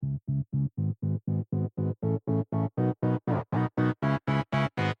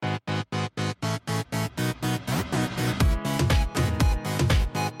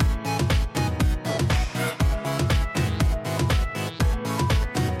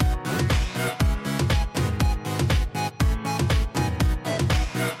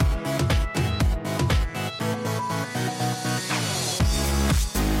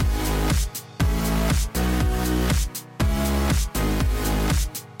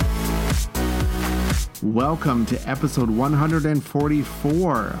Welcome to episode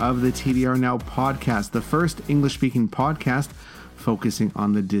 144 of the TDR Now podcast, the first English-speaking podcast focusing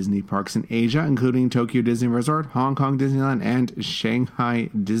on the Disney parks in Asia, including Tokyo Disney Resort, Hong Kong Disneyland, and Shanghai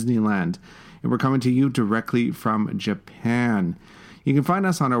Disneyland. And we're coming to you directly from Japan. You can find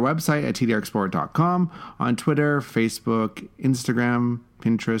us on our website at tdrexplorer.com, on Twitter, Facebook, Instagram,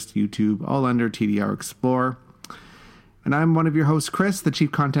 Pinterest, YouTube, all under TDR Explorer. And I'm one of your hosts, Chris, the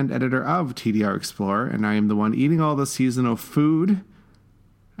chief content editor of TDR Explorer, and I am the one eating all the seasonal food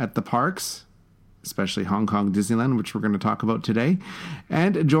at the parks, especially Hong Kong Disneyland, which we're going to talk about today.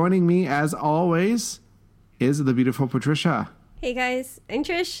 And joining me, as always, is the beautiful Patricia. Hey guys, I'm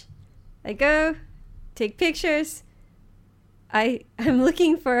Trish. I go, take pictures. I'm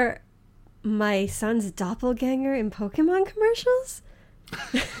looking for my son's doppelganger in Pokemon commercials.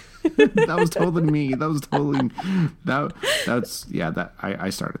 That was totally me. That was totally I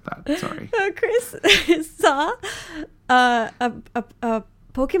started that. Sorry. Chris saw a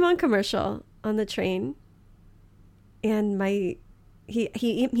Pokemon commercial on the train, and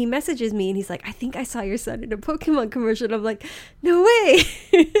he messages me and he's like, I think I saw your son in a Pokemon commercial. And I'm like, no way.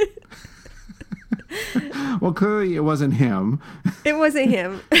 Well, clearly it wasn't him. It wasn't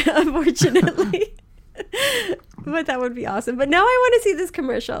him, unfortunately. But that would be awesome. But now I want to see this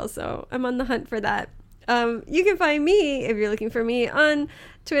commercial, so I'm on the hunt for that. You can find me, if you're looking for me, on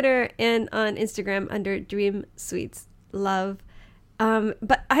Twitter and on Instagram under Dream Sweets Love.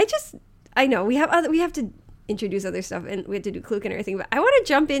 But I know we have to introduce other stuff, and we have to do Klook and everything. But I want to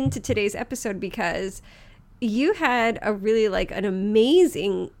jump into today's episode because you had a really an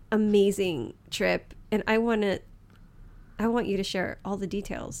amazing trip, and I want you to share all the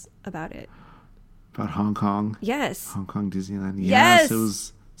details about it. About Hong Kong? Yes. Hong Kong Disneyland? Yes. It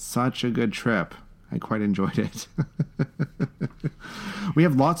was such a good trip. I quite enjoyed it. We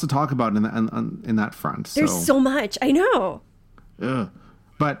have lots to talk about in that front. There's so much. I know.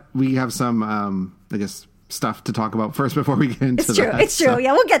 But we have some, stuff to talk about first before we get into that. It's true.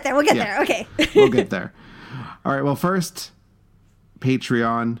 Yeah, we'll get there. Okay. We'll get there. All right. Well, first,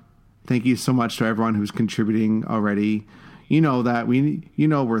 Patreon. Thank you so much to everyone who's contributing already. You know that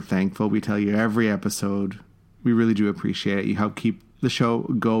we're thankful. We tell you every episode. We really do appreciate it. You help keep the show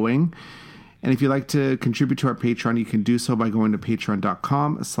going. And if you'd like to contribute to our Patreon, you can do so by going to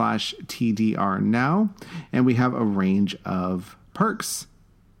patreon.com/TDRnow. And we have a range of perks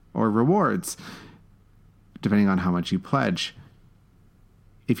or rewards, depending on how much you pledge.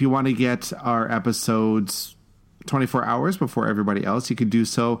 If you want to get our episodes 24 hours before everybody else, you can do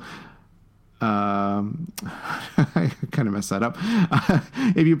so. I kind of messed that up.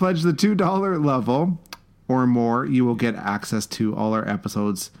 If you pledge the $2 level or more, you will get access to all our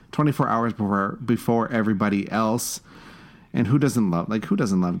episodes 24 hours before everybody else. And who doesn't love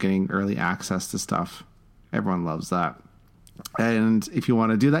getting early access to stuff? Everyone loves that. And if you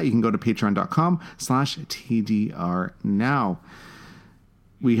want to do that, you can go to patreon.com/TDRnow.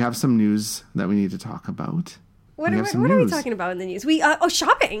 We have some news that we need to talk about. What are we talking about in the news?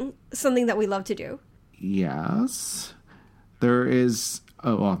 Shopping, something that we love to do. Yes. There is...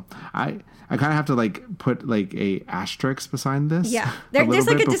 Oh, well, I kind of have to put a asterisk beside this. Yeah, there's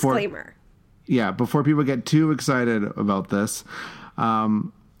a disclaimer. Yeah, before people get too excited about this.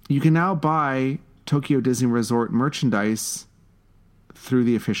 You can now buy Tokyo Disney Resort merchandise through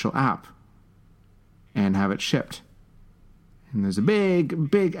the official app and have it shipped. And there's a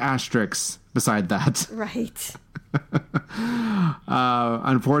big asterisk beside that. Right.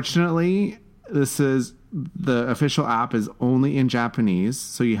 Unfortunately, the official app is only in Japanese,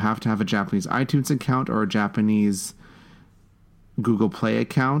 so you have to have a Japanese iTunes account or a Japanese Google Play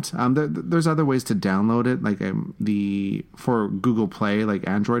account. There's other ways to download it, for Google Play, like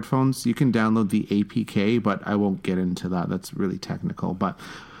Android phones, you can download the APK, but I won't get into that. That's really technical, but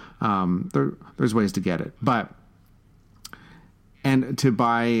there's ways to get it. And to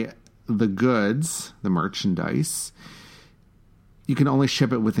buy the goods, the merchandise, you can only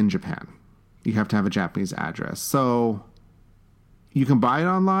ship it within Japan. You have to have a Japanese address. So you can buy it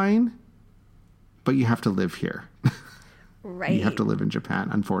online, but you have to live here. Right. You have to live in Japan,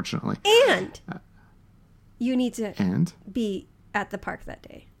 unfortunately. And you need to be at the park that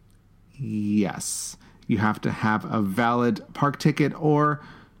day. Yes. You have to have a valid park ticket or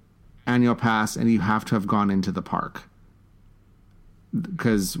annual pass, and you have to have gone into the park.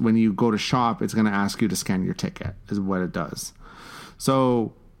 Because when you go to shop, it's going to ask you to scan your ticket, is what it does.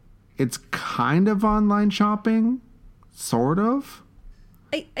 So it's kind of online shopping, sort of.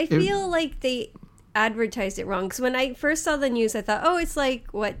 I feel like they advertised it wrong. Because when I first saw the news, I thought, it's like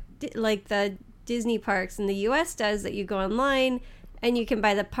the Disney parks in the U.S. does, that you go online and you can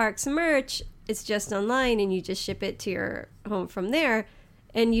buy the parks merch. It's just online, and you just ship it to your home from there,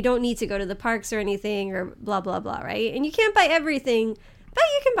 and you don't need to go to the parks or anything or blah blah blah, right? And you can't buy everything, but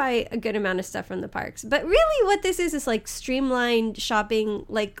you can buy a good amount of stuff from the parks. But really what this is like streamlined shopping,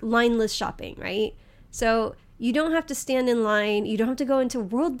 like lineless shopping, right? So you don't have to stand in line. You don't have to go into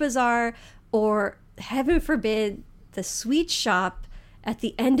World Bazaar or, heaven forbid, the sweet shop at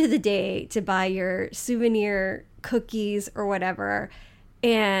the end of the day to buy your souvenir cookies or whatever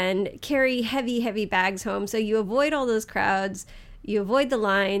and carry heavy, heavy bags home. So you avoid all those crowds. You avoid the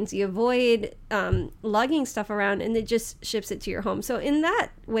lines. You avoid lugging stuff around, and it just ships it to your home. So in that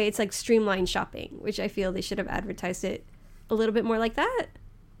way, it's like streamlined shopping, which I feel they should have advertised it a little bit more like that.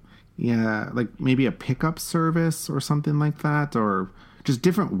 Yeah, like maybe a pickup service or something like that, or just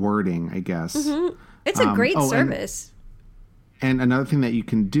different wording, I guess. Mm-hmm. It's a great service. And another thing that you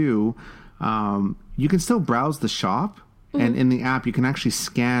can do, you can still browse the shop, and in the app, you can actually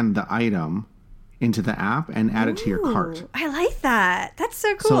scan the item into the app and add it to your cart. I like that. That's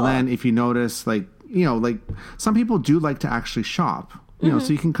so cool. So then if you notice, like, you know, like some people do like to actually shop, you know,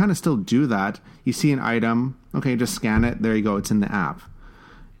 so you can kind of still do that. You see an item, okay, just scan it. There you go. It's in the app.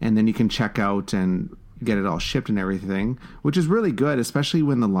 And then you can check out and get it all shipped and everything, which is really good, especially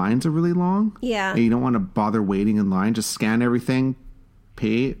when the lines are really long. Yeah. And you don't want to bother waiting in line. Just scan everything,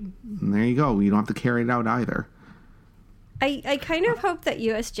 pay it, and there you go. You don't have to carry it out either. I kind of hope that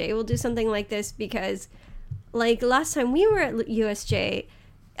USJ will do something like this because, like, last time we were at USJ,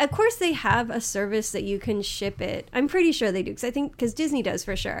 of course they have a service that you can ship it. I'm pretty sure they do, because Disney does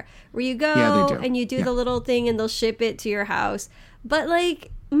for sure. Where you go and you do the little thing and they'll ship it to your house. But,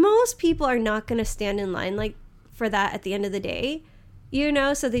 like, most people are not going to stand in line, like, for that at the end of the day, you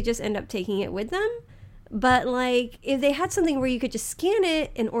know? So they just end up taking it with them. But, like, if they had something where you could just scan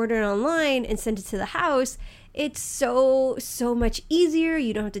it and order it online and send it to the house, it's so much easier.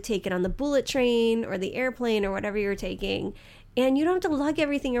 You don't have to take it on the bullet train or the airplane or whatever you're taking. And you don't have to lug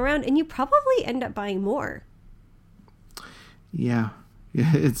everything around. And you probably end up buying more. Yeah.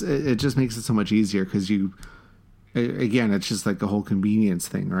 It just makes it so much easier because again, it's just like a whole convenience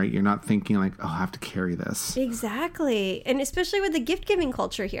thing, right? You're not thinking like, oh, I have to carry this. Exactly. And especially with the gift-giving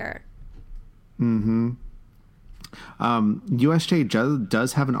culture here. Mm-hmm. USJ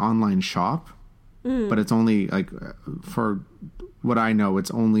does have an online shop, but it's only like, for what I know, it's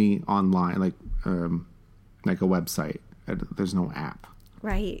only online, like a website. There's no app.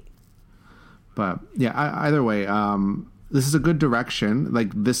 Right. But yeah, either way, this is a good direction. Like,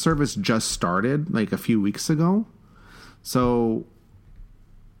 this service just started like a few weeks ago. So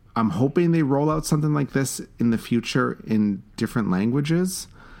I'm hoping they roll out something like this in the future in different languages.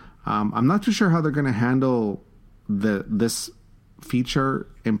 I'm not too sure how they're going to handle this feature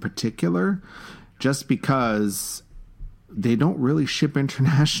in particular, just because they don't really ship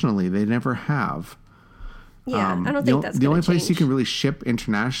internationally. They never have. Yeah, I don't think that's the only place you can really ship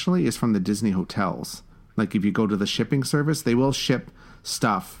internationally is from the Disney hotels. Like, if you go to the shipping service, they will ship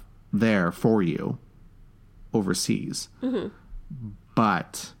stuff there for you overseas. Mm-hmm.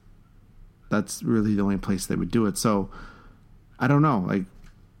 But that's really the only place they would do it. So I don't know. Like,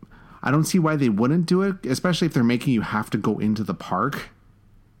 I don't see why they wouldn't do it, especially if they're making you have to go into the park,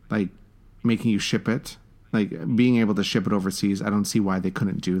 like making you ship it, like being able to ship it overseas. I don't see why they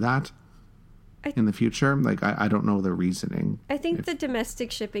couldn't do that in the future. Like, I don't know the reasoning. I think the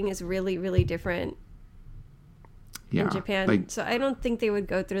domestic shipping is really, really different in Japan. Like, so I don't think they would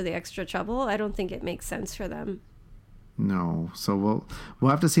go through the extra trouble. I don't think it makes sense for them. No. So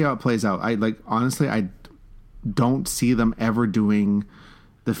we'll have to see how it plays out. Honestly, I don't see them ever doing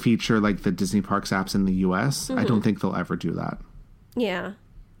the feature like the Disney Parks apps in the US. I don't think they'll ever do that. Yeah.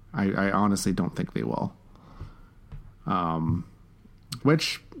 I honestly don't think they will.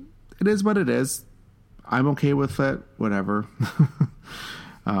 Which, it is what it is. I'm okay with it. Whatever.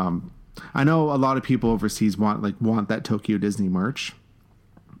 I know a lot of people overseas want that Tokyo Disney merch.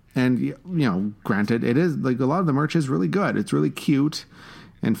 And, you know, granted, it is, like, a lot of the merch is really good. It's really cute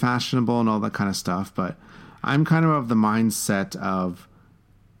and fashionable and all that kind of stuff. But I'm kind of the mindset of,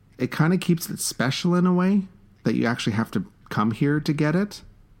 it kind of keeps it special in a way that you actually have to come here to get it.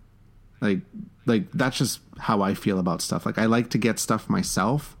 Like that's just how I feel about stuff. Like, I like to get stuff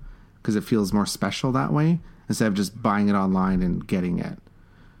myself because it feels more special that way instead of just buying it online and getting it.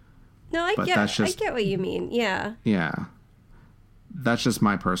 No, I get what you mean. Yeah. Yeah. That's just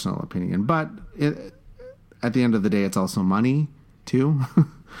my personal opinion. But at the end of the day, it's also money too.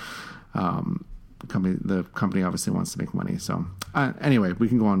 The company obviously wants to make money. So anyway, we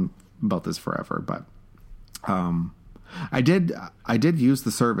can go on about this forever. But I did use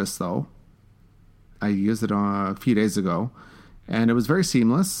the service though. I used it a few days ago, And it was very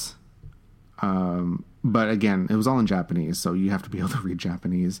seamless. But again, it was all in Japanese, so you have to be able to read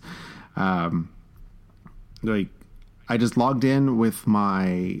Japanese. Like, I just logged in with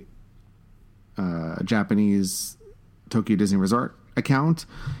my Japanese Tokyo Disney Resort account.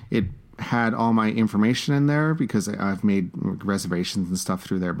 It had all my information in there because I've made reservations and stuff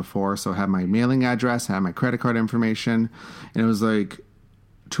through there before. So I had my mailing address, I had my credit card information, and it was like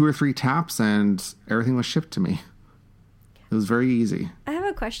 2 or 3 taps and everything was shipped to me. It was very easy. I have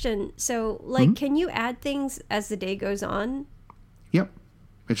a question. So, like, can you add things as the day goes on? Yep.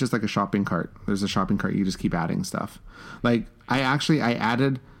 It's just like a shopping cart. There's a shopping cart. You just keep adding stuff. Like, I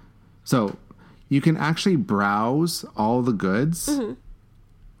added... So, you can actually browse all the goods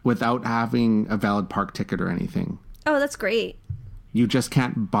without having a valid park ticket or anything. Oh, that's great. You just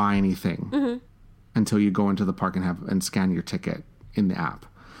can't buy anything until you go into the park and scan your ticket in the app.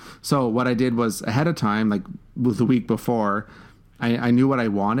 So what I did was ahead of time, like the week before, I knew what I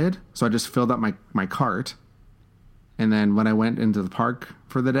wanted. So I just filled up my cart. And then when I went into the park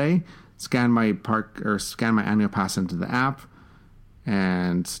for the day, scanned my annual pass into the app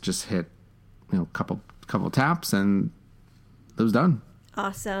and just hit, a couple taps and it was done.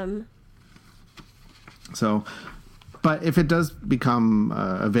 Awesome. So, but if it does become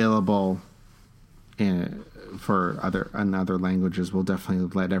available for other languages, we'll definitely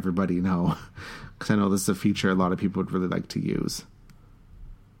let everybody know, because I know this is a feature a lot of people would really like to use.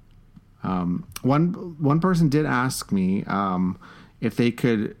 One person did ask me if they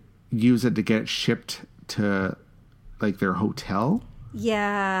could use it to get shipped to like their hotel.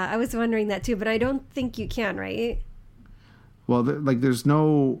 Yeah, I was wondering that too, but I don't think you can, right? Well, there's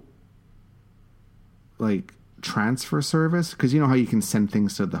no like transfer service, because you know how you can send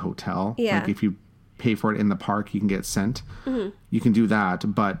things to the hotel. Yeah. Like if you pay for it in the park, you can get sent. You can do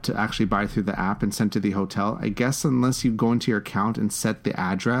that, but to actually buy through the app and send to the hotel, I guess unless you go into your account and set the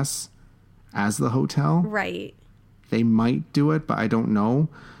address as the hotel, right? They might do it, but I don't know.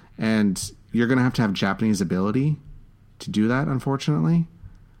 And you're gonna have to have Japanese ability to do that, unfortunately,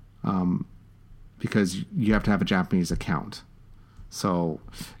 because you have to have a Japanese account. So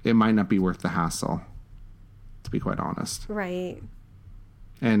it might not be worth the hassle, to be quite honest. Right.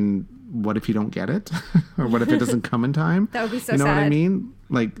 And what if you don't get it? Or what if it doesn't come in time? That would be so sad. You know what I mean?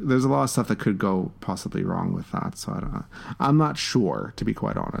 Like, there's a lot of stuff that could go possibly wrong with that. So I'm not sure, to be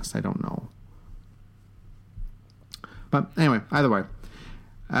quite honest. I don't know. But anyway, either way.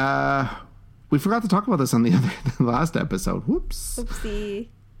 We forgot to talk about this on the last episode. Whoops. Oopsie.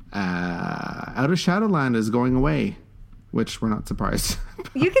 Out of Shadowland is going away, which we're not surprised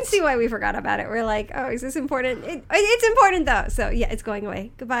about. You can see why we forgot about it. We're like, oh, is this important? It's important, though. So, yeah, it's going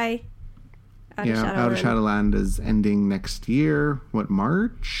away. Goodbye. Out of Shadowland is ending next year. What,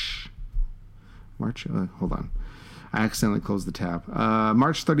 March? Hold on. I accidentally closed the tab.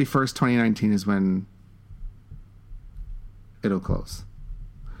 March 31st, 2019 is when it'll close.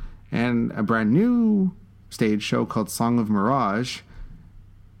 And a brand new stage show called Song of Mirage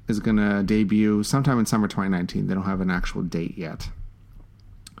is going to debut sometime in summer 2019. They don't have an actual date yet.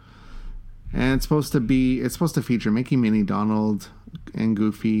 And it's supposed to feature Mickey, Minnie, Donald, and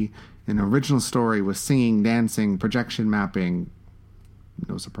Goofy. An original story with singing, dancing, projection mapping.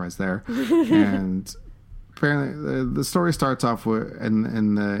 No surprise there. And apparently the story starts off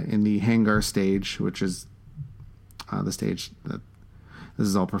in the hangar stage, which is the stage that this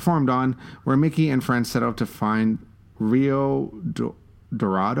is all performed on, where Mickey and friends set out to find Rio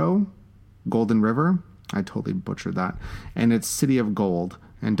Dorado, Golden River. I totally butchered that. And its city of gold.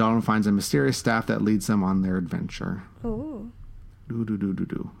 And Donald finds a mysterious staff that leads them on their adventure. Ooh.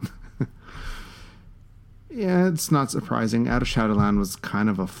 Do. Yeah, it's not surprising. Out of Shadowland was kind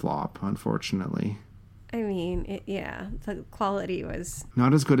of a flop, unfortunately. I mean, the quality was...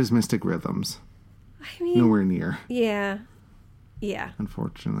 not as good as Mystic Rhythms. I mean... nowhere near. Yeah.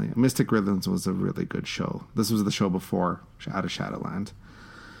 Unfortunately. Mystic Rhythms was a really good show. This was the show before Out of Shadowland.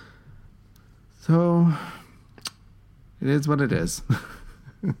 So, it is what it is.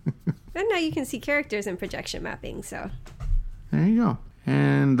 And now you can see characters in projection mapping, so... there you go.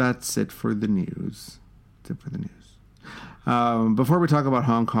 And that's it for the news. Before we talk about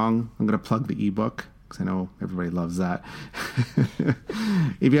Hong Kong, I'm going to plug the ebook, because I know everybody loves that.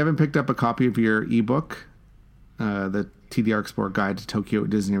 If you haven't picked up a copy of your ebook, the TDR Explorer Guide to Tokyo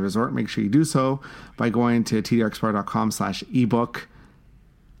Disney Resort, make sure you do so by going to tdrexplorer.com/ebook.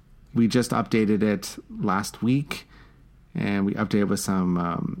 We just updated it last week, and we updated with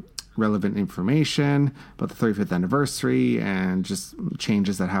some relevant information about the 35th anniversary and just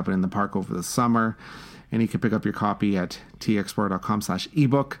changes that happened in the park over the summer. And you can pick up your copy at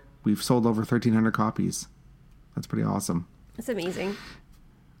tdrexplorer.com/ebook. We've sold over 1,300 copies. That's pretty awesome. That's amazing.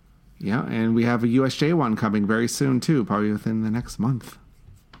 Yeah, and we have a USJ one coming very soon too, probably within the next month.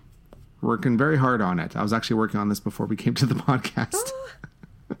 Working very hard on it. I was actually working on this before we came to the podcast. Oh.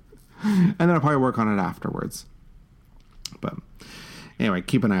 And then I'll probably work on it afterwards. But anyway,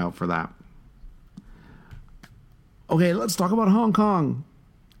 keep an eye out for that. Okay, let's talk about Hong Kong.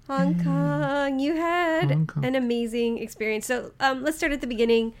 Hong Kong, you had an amazing experience. So let's start at the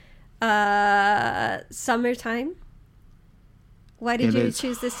beginning. Summertime. Why did you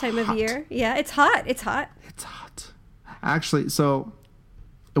choose this time of year? Yeah, it's hot. It's hot. It's hot. Actually, so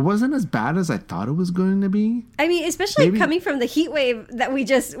it wasn't as bad as I thought it was going to be. I mean, especially coming from the heat wave that we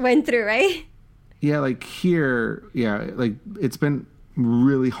just went through, right? Yeah, like here, like it's been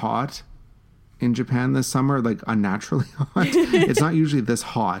really hot in Japan this summer, like unnaturally hot. It's not usually this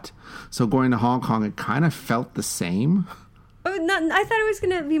hot. So going to Hong Kong, it kind of felt the same. Oh, I thought it was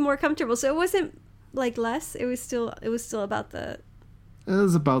going to be more comfortable. So it wasn't like less. It was still about the. It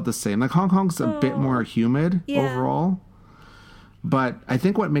was about the same. Like Hong Kong's a bit more humid overall. But I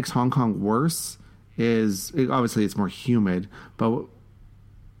think what makes Hong Kong worse is obviously it's more humid, but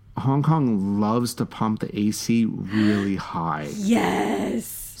Hong Kong loves to pump the AC really high. Yes.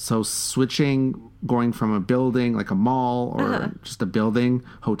 So going from a building like a mall or just a building,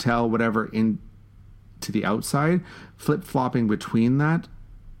 hotel, whatever, in to the outside, flip-flopping between that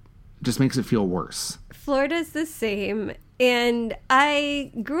just makes it feel worse. Florida's the same. And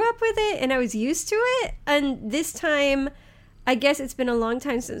I grew up with it and I was used to it. And this time, I guess it's been a long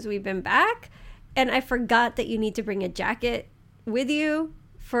time since we've been back. And I forgot that you need to bring a jacket with you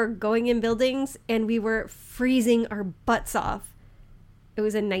for going in buildings. And we were freezing our butts off. It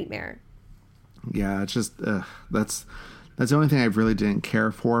was a nightmare. Yeah, it's just, that's the only thing I really didn't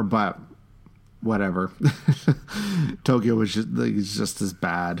care for, but whatever. Tokyo was just as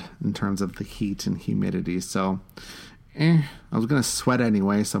bad in terms of the heat and humidity. So, I was going to sweat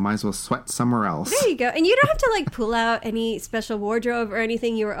anyway, so might as well sweat somewhere else. There you go. And you don't have to like pull out any special wardrobe or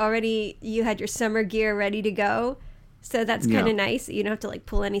anything. You had your summer gear ready to go. So that's kind of nice. You don't have to like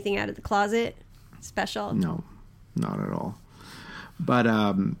pull anything out of the closet. Special. No, not at all. But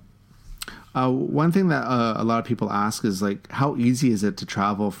one thing that a lot of people ask is like, how easy is it to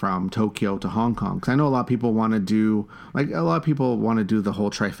travel from Tokyo to Hong Kong? Because I know a lot of people want to do the whole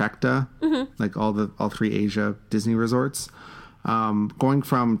trifecta, like all three Asia Disney resorts. Going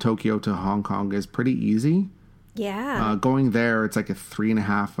from Tokyo to Hong Kong is pretty easy. Yeah. Going there, it's like a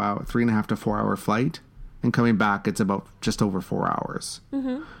 3.5 to 4 hour flight, and coming back, it's about just over 4 hours.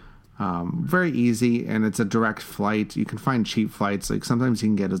 Mm-hmm. Very easy, and it's a direct flight. You can find cheap flights. Like sometimes you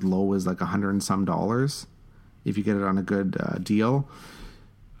can get as low as like $100 and some if you get it on a good deal.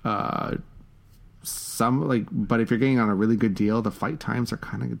 But if you're getting on a really good deal, the flight times are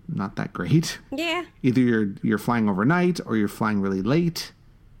kind of not that great. Yeah. Either you're flying overnight, or you're flying really late,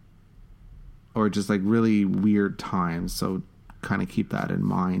 or just like really weird times. So kind of keep that in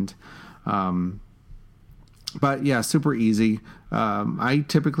mind. But yeah, super easy. I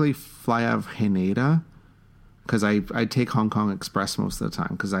typically fly out of Haneda because I take Hong Kong Express most of the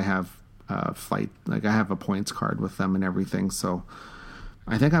time because I have a points card with them and everything. So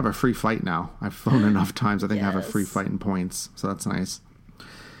I think I have a free flight now. I've flown enough times. I think I have a free flight and points. So that's nice.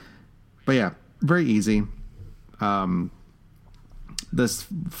 But yeah, very easy. This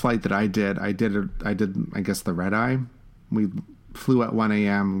flight that I did, I guess the red eye. We flew at 1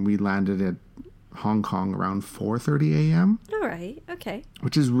 a.m. We landed at Hong Kong around 4:30 a.m. All right. Okay.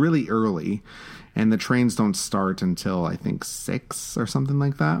 Which is really early, and the trains don't start until I think 6 or something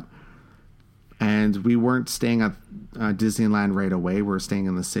like that. And we weren't staying at Disneyland right away. We were staying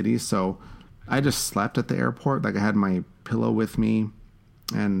in the city, so I just slept at the airport. Like I had my pillow with me,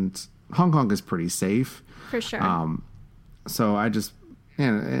 and Hong Kong is pretty safe for sure. So I just.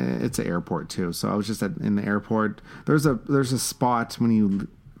 And it's an airport too, so I was just in the airport. There's a spot when you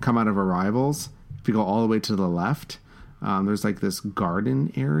come out of arrivals. If you go all the way to the left, there's like this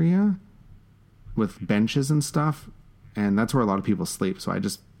garden area with benches and stuff, and that's where a lot of people sleep. So I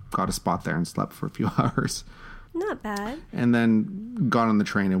just got a spot there and slept for a few hours. Not bad. And then got on the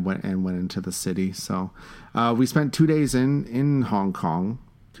train and went into the city. So we spent 2 days in Hong Kong.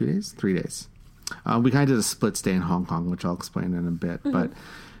 2 days? 3 days. We kind of did a split stay in Hong Kong, which I'll explain in a bit. Mm-hmm.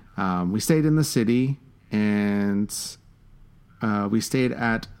 But we stayed in the city, and we stayed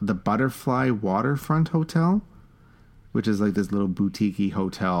at the Butterfly Waterfront Hotel, which is like this little boutique-y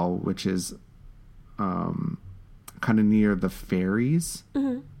hotel, which is kind of near the ferries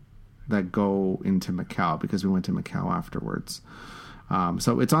that go into Macau, because we went to Macau afterwards.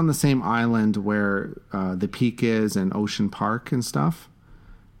 So it's on the same island where the Peak is and Ocean Park and stuff.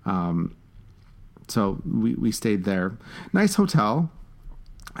 So we stayed there. Nice hotel.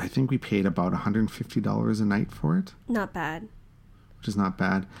 I think we paid about $150 a night for it. Not bad. Which is not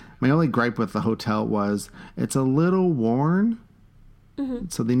bad. My only gripe with the hotel was it's a little worn. Mm-hmm.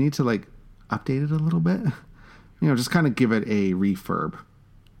 So they need to like update it a little bit. Just kind of give it a refurb.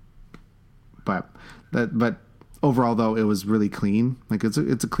 But overall though, it was really clean. Like it's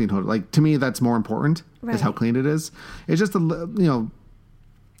a clean hotel. Like to me, that's more important is how clean it is. It's just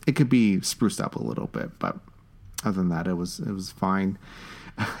it could be spruced up a little bit, but other than that, it was fine.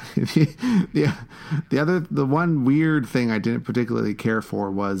 The one weird thing I didn't particularly care for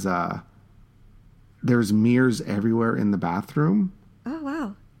was there's mirrors everywhere in the bathroom. Oh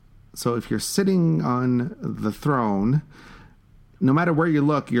wow. So if you're sitting on the throne, no matter where you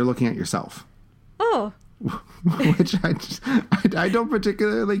look, you're looking at yourself. Oh. Which I don't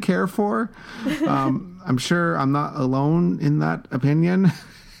particularly care for. I'm sure I'm not alone in that opinion.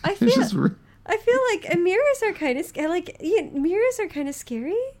 I feel like mirrors are kind of mirrors are kind of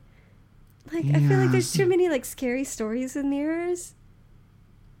scary. Like I feel like there's too many like scary stories with mirrors.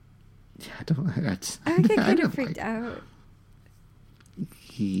 Yeah, I get kind of freaked out.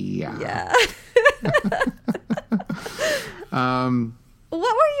 Yeah.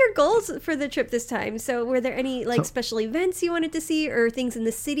 What were your goals for the trip this time? So were there any special events you wanted to see or things in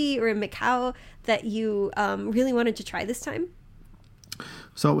the city or in Macau that you really wanted to try this time?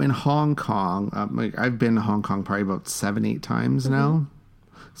 So in Hong Kong, I've been to Hong Kong probably about 7-8 times now.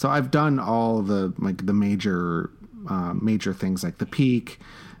 So I've done all the major things like the Peak,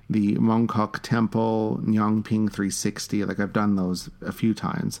 the Mong Kok Temple, Nyongping 360. Like I've done those a few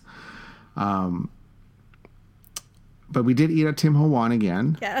times. But we did eat at Tim Ho Wan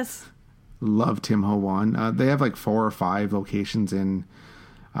again. Yes. Love Tim Ho Wan. They have 4 or 5 locations in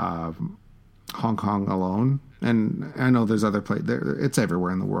Hong Kong alone. And I know there's other places. It's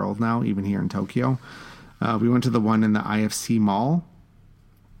everywhere in the world now, even here in Tokyo. We went to the one in the IFC Mall,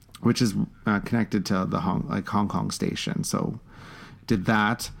 which is connected to the Hong Kong station. So did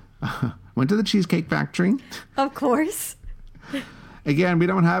that. Went to the Cheesecake Factory. Of course. Again, we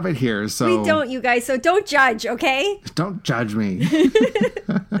don't have it here, so... We don't, you guys, so don't judge, okay? Don't judge me.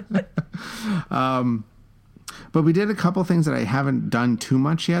 But we did a couple things that I haven't done too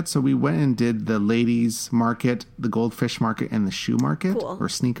much yet. So we went and did the ladies market, the goldfish market, and the shoe market, or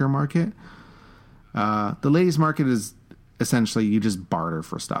sneaker market. The ladies market is essentially you just barter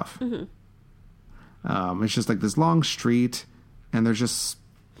for stuff. Mm-hmm. It's just like this long street, and there's just,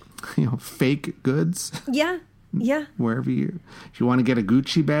 fake goods. Yeah. Yeah. Wherever if you want to get a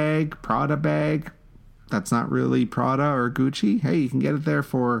Gucci bag, Prada bag, that's not really Prada or Gucci. Hey, you can get it there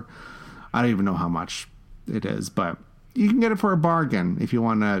for, I don't even know how much it is, but you can get it for a bargain if you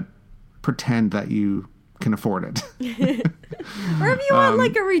want to pretend that you can afford it. Or if you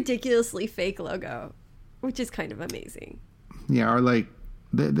want a ridiculously fake logo, which is kind of amazing. Yeah, or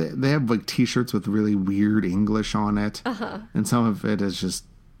they have t-shirts with really weird English on it. Uh-huh. And some of it is just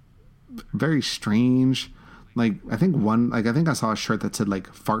very strange. I think I saw a shirt that said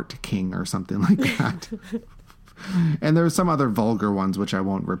Fart King or something like that. And there were some other vulgar ones which I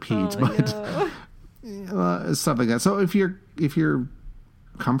won't repeat, stuff like that. So if you're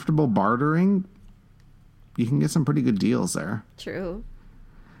comfortable bartering, you can get some pretty good deals there. True.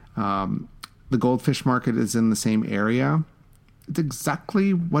 The goldfish market is in the same area. It's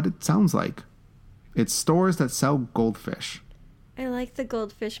exactly what it sounds like. It's stores that sell goldfish. I like the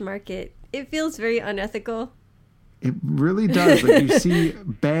goldfish market. It feels very unethical. It really does. You see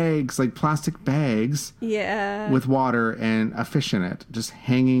bags, plastic bags, with water and a fish in it, just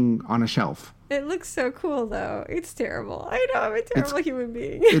hanging on a shelf. It looks so cool, though. It's terrible. I know, I'm a terrible human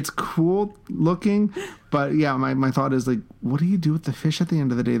being. It's cool looking, but yeah, my thought is what do you do with the fish at the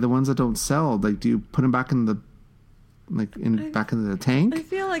end of the day? The ones that don't sell, do you put them back in the back into the tank? I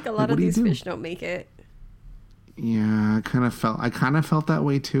feel like a lot of these fish don't make it. Yeah, I kind of felt that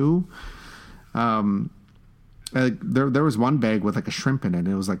way too. There was one bag with a shrimp in it. And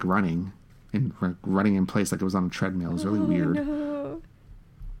it was running in place, it was on a treadmill. It was really weird. No.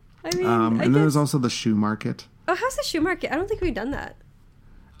 I mean, and then there's also the shoe market. Oh, how's the shoe market? I don't think we've done that.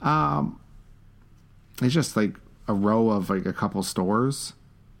 It's just a row of a couple stores.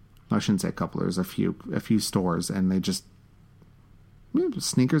 I shouldn't say a couple. There's a few stores, and they just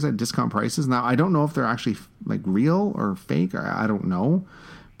sneakers at discount prices. Now I don't know if they're actually real or fake. I don't know,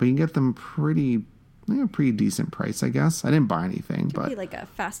 but you can get them pretty decent price, I guess. I didn't buy anything, but be a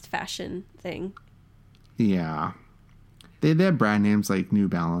fast fashion thing. Yeah, they have brand names like New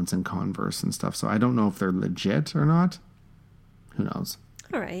Balance and Converse and stuff. So I don't know if they're legit or not. Who knows?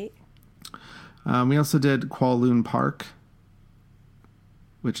 All right. We also did Kowloon Park,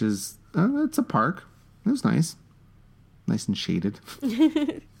 which is it's a park. It was nice and shaded.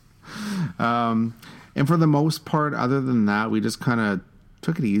 And for the most part, other than that, we just kind of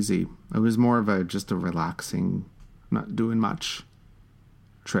took it easy. It was more of just a relaxing, not doing much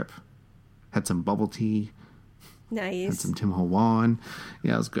trip. Had some bubble tea. Nice. Had some Tim Ho Wan.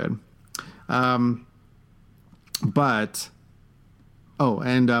 Yeah, it was good.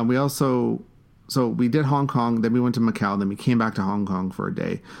 We did Hong Kong, then we went to Macau, then we came back to Hong Kong for a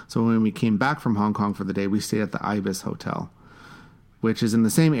day. So when we came back from Hong Kong for the day, we stayed at the Ibis Hotel, which is in the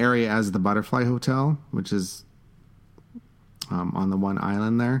same area as the Butterfly Hotel, which is on the one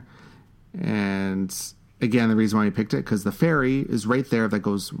island there. And again, the reason why we picked it, because the ferry is right there that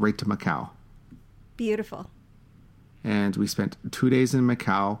goes right to Macau. Beautiful. And we spent 2 days in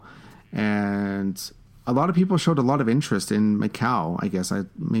Macau, and a lot of people showed a lot of interest in Macau. I guess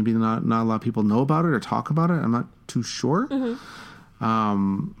maybe not a lot of people know about it or talk about it. I'm not too sure.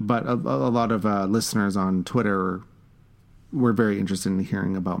 But a lot of listeners on Twitter were very interested in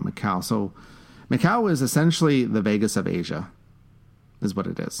hearing about Macau. So Macau is essentially the Vegas of Asia, is what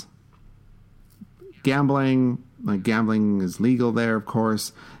it is. Gambling is legal there, of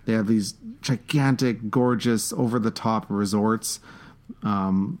course. They have these gigantic, gorgeous, over-the-top resorts,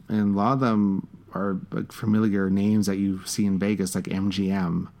 and a lot of them are like familiar names that you see in Vegas, like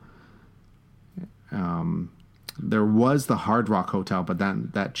MGM. There was the Hard Rock Hotel, but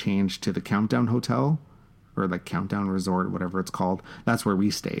that changed to the Countdown Hotel, or like Countdown Resort, whatever it's called. That's where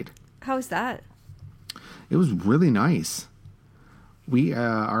we stayed. How was that? It was really nice.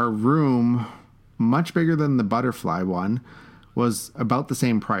 Our room, much bigger than the Butterfly one, was about the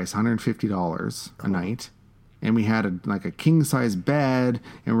same price, $150 a night. And we had a king-size bed,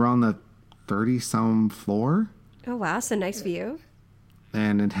 and we're on the 30-some floor. Oh, wow. So nice view.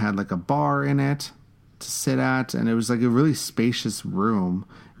 And it had like a bar in it to sit at, and it was like a really spacious room,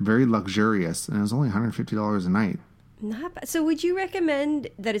 very luxurious, and it was only $150 a night. Not bad. So would you recommend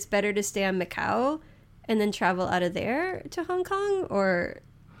that it's better to stay on Macau and then travel out of there to Hong Kong, or?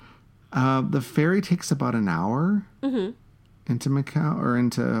 The ferry takes about an hour into Macau, or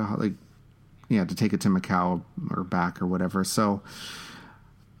to take it to Macau or back or whatever. So,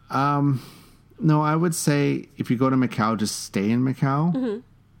 no, I would say if you go to Macau, just stay in Macau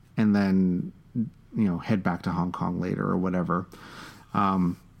and then, head back to Hong Kong later or whatever.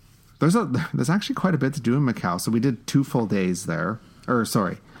 There's actually quite a bit to do in Macau. So we did 2 full days there,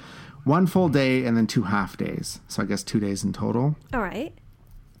 1 full day and then 2 half days. So I guess 2 days in total. All right.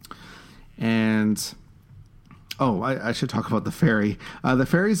 And, I should talk about the ferry. The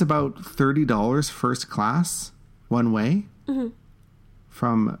ferry is about $30 first class one way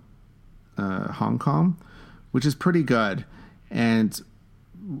from Hong Kong, which is pretty good. And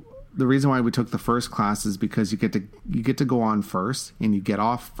the reason why we took the first class is because you get to go on first and you get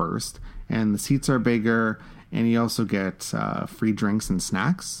off first, and the seats are bigger, and you also get free drinks and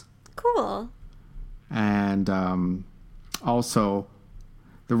snacks. Cool. And also,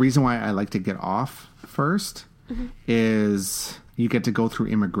 the reason why I like to get off first is you get to go through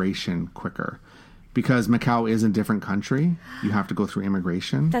immigration quicker. Because Macau is a different country, you have to go through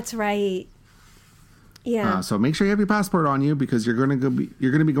immigration. That's right. Yeah. So make sure you have your passport on you, because you're going to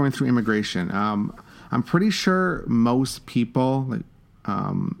be going through immigration. I'm pretty sure most people,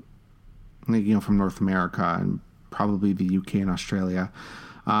 from North America and probably the UK and Australia,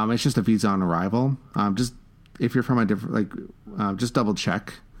 it's just a visa on arrival. Just if you're from a different, just double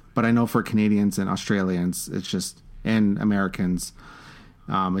check. But I know for Canadians and Australians, and Americans,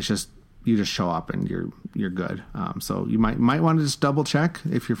 it's just. You just show up and you're good. So you might want to just double check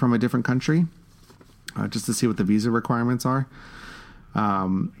if you're from a different country, just to see what the visa requirements are.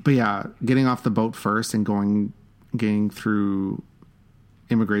 But yeah, getting off the boat first and getting through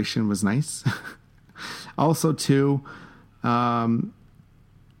immigration was nice. Also, too, even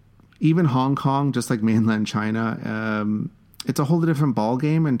Hong Kong, just like mainland China, it's a whole different ball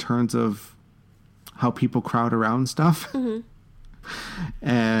game in terms of how people crowd around stuff.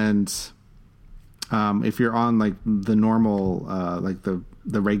 And if you're on the normal,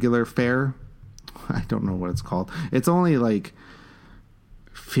 the regular fare, I don't know what it's called. It's only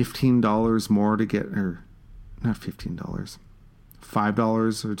 $15 more to get, or not $15,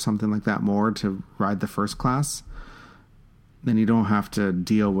 $5 or something like that more to ride the first class. Then you don't have to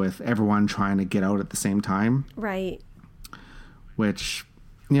deal with everyone trying to get out at the same time. Right. Which,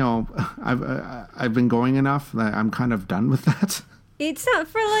 I've been going enough that I'm kind of done with that. It's not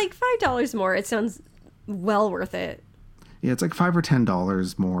for $5 more. It sounds well worth it. Yeah, it's $5 or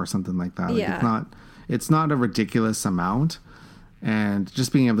 $10 more, something like that. Yeah. It's not a ridiculous amount, and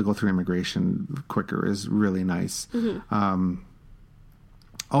just being able to go through immigration quicker is really nice.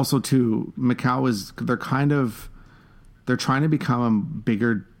 also too, Macau is they're trying to become a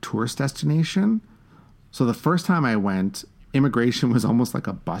bigger tourist destination. So the first time I went, immigration was almost like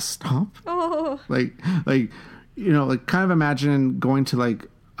a bus stop. Oh, Like kind of imagine going to like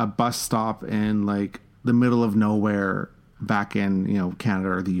a bus stop in like the middle of nowhere back in, Canada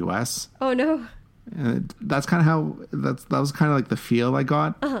or the US. oh no. And that's kind of that was kind of like the feel I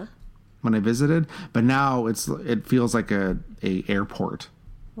got when I visited. But now it feels like a airport,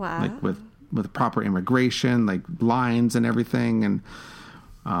 Wow. like with proper immigration, like lines and everything. And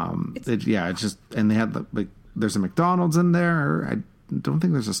it's just, and they had like, there's a McDonald's in there. I don't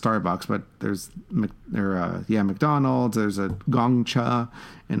think there's a Starbucks, but there's McDonald's, there's a Gongcha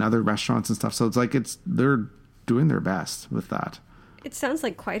and other restaurants and stuff. So it's like they're doing their best with that. It sounds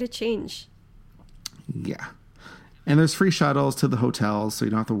like quite a change. Yeah. And there's free shuttles to the hotels, so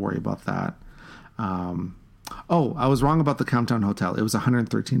you don't have to worry about that. I was wrong about the Countdown Hotel. It was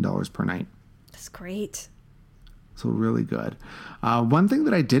 $113 per night. That's great. So really good. One thing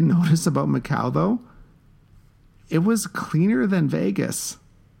that I did notice about Macau, though, it was cleaner than Vegas,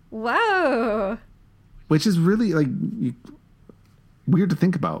 Wow. which is really weird to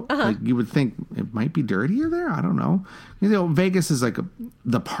think about. Like you would think it might be dirtier there. I don't know. Vegas is like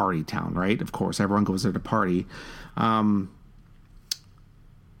the party town, right? Of course, everyone goes there to party. In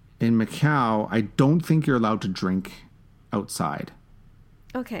Macau, I don't think you're allowed to drink outside.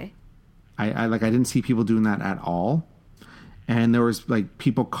 Okay. I didn't see people doing that at all, and there was like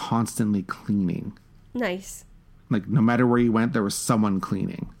people constantly cleaning. Nice. Like no matter where you went, there was someone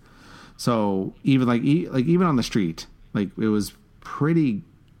cleaning. So even even on the street, like it was pretty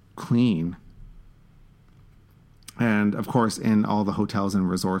clean. And of course, in all the hotels and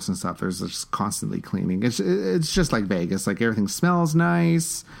resorts and stuff, there's just constantly cleaning. It's just like Vegas. Like everything smells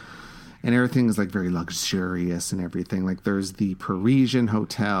nice, and everything is like very luxurious and everything. Like there's the Parisian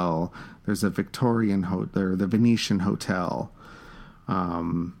Hotel, there's a Victorian hotel, the Venetian Hotel.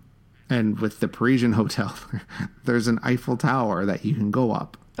 And with the Parisian Hotel, there's an Eiffel Tower that you can go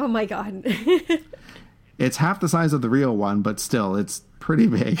up. Oh my God. It's half the size of the real one, but still, it's pretty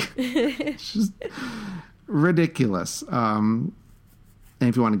big. It's just ridiculous. And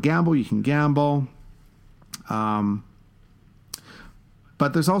if you want to gamble, you can gamble.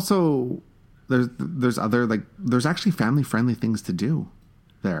 But there's also there's other there's actually family friendly things to do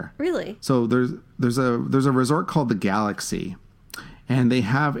there. Really? So there's a resort called the Galaxy, and they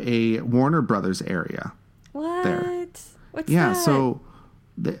have a Warner Brothers area. What? There. What's Yeah, that? so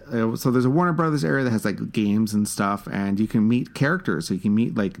there's a Warner Brothers area that has like games and stuff, and you can meet characters. So you can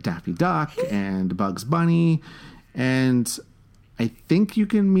meet like Daffy Duck and Bugs Bunny, and I think you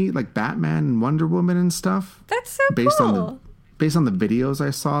can meet like Batman and Wonder Woman and stuff. That's so based cool. Based on the videos I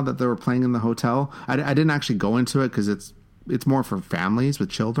saw that they were playing in the hotel. I didn't actually go into it because it's more for families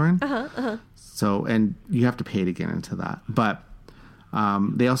with children. So, and you have to pay to get into that. But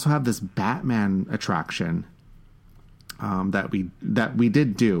they also have this Batman attraction that we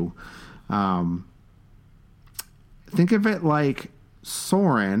did do. Think of it like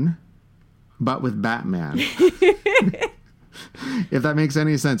Soarin', but with Batman. If that makes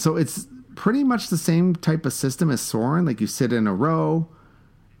any sense. So it's pretty much the same type of system as Soarin'. Like you sit in a row,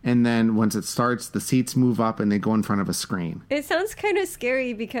 and then once it starts, the seats move up and they go in front of a screen. It sounds kind of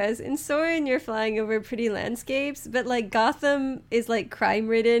scary because in Soarin' you're flying over pretty landscapes, but like Gotham is like crime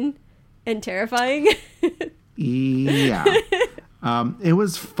ridden and terrifying. Yeah. It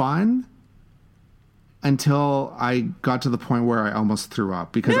was fun until I got to the point where I almost threw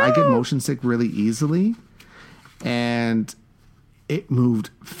up because I get motion sick really easily, and it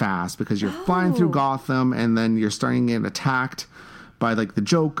moved fast because you're flying through Gotham and then you're starting to get attacked by like the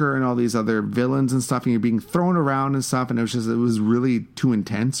Joker and all these other villains and stuff, and you're being thrown around and stuff, and it was really too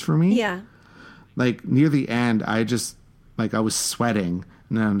intense for me. Yeah. Like near the end, I was sweating,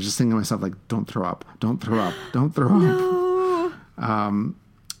 and I'm just thinking to myself like, don't throw up, don't throw up, don't throw up. No.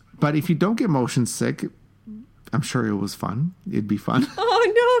 But if you don't get motion sick, I'm sure it was fun. It'd be fun.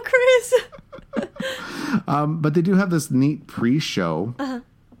 Oh no, Chris. But they do have this neat pre-show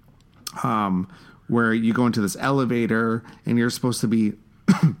where you go into this elevator and you're supposed to be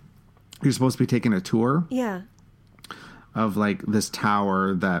taking a tour Yeah. of like this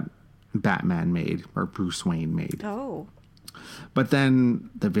tower that Batman made or Bruce Wayne made. Oh. But then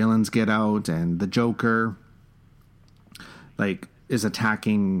the villains get out and the Joker like is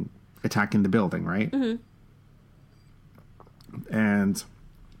attacking the building, right? Mm-hmm. And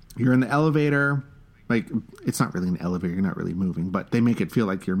you're in the elevator. Like, it's not really an elevator. You're not really moving, but they make it feel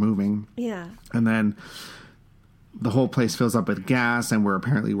like you're moving. Yeah. And then the whole place fills up with gas, and we're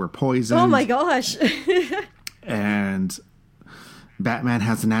poisoned. Oh my gosh. And Batman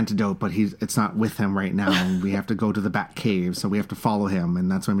has an antidote, but it's not with him right now, and we have to go to the Bat Cave, so we have to follow him,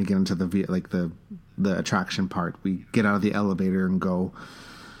 and that's when we get into the attraction part. We get out of the elevator and go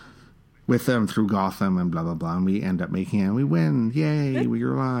with them through Gotham and blah blah blah, and we end up making it. And we win! Yay! We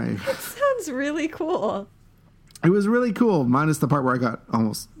are alive. That sounds really cool. It was really cool, minus the part where I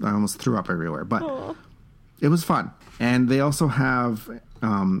almost threw up everywhere, but Aww. It was fun. And they also have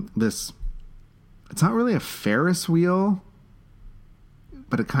this. It's not really a Ferris wheel,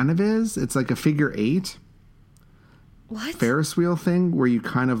 but it kind of is. It's like a figure 8 What? Ferris wheel thing where you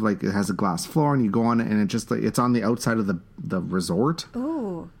kind of like, it has a glass floor and you go on it, and it just like, it's on the outside of the resort.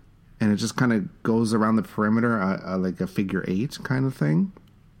 Oh. And it just kind of goes around the perimeter, like a figure 8 kind of thing.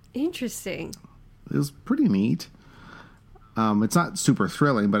 Interesting. It was pretty neat. It's not super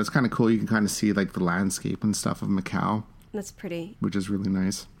thrilling, but it's kind of cool. You can kind of see like the landscape and stuff of Macau. That's pretty. Which is really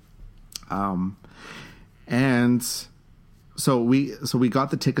nice. And so we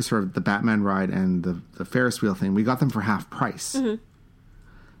got the tickets for the Batman ride and the Ferris wheel thing. We got them for half price. Mm-hmm.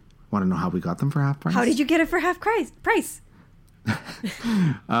 Want to know how we got them for half price? How did you get it for half price?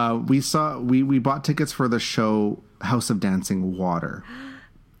 We bought tickets for the show House of Dancing Water.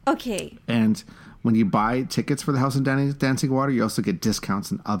 Okay. And when you buy tickets for the House of Dancing Water, you also get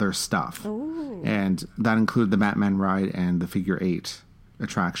discounts and other stuff. Ooh. And that included the Batman ride and the figure 8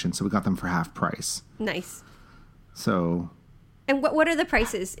 attraction. So we got them for half price. Nice. So. And what are the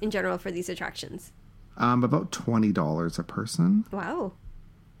prices in general for these attractions? About $20 a person. Wow.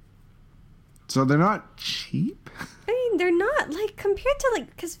 So they're not cheap. I mean, they're not, like, compared to, like,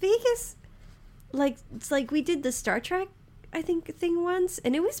 because Vegas, like, it's like we did the Star Trek, I think, thing once,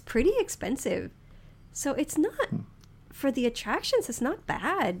 and it was pretty expensive. So it's not, for the attractions, it's not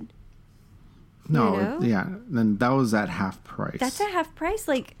bad. No, you know? Yeah. Then that was at half price. That's at half price.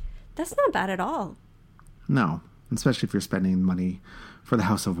 Like, that's not bad at all. No, especially if you're spending money for the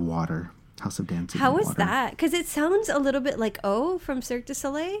House of Water, House of Dancing How Water. is that? Because it sounds a little bit like from Cirque du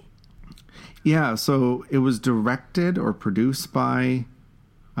Soleil. Yeah, so it was directed or produced by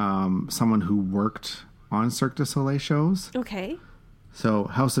someone who worked on Cirque du Soleil shows. Okay. So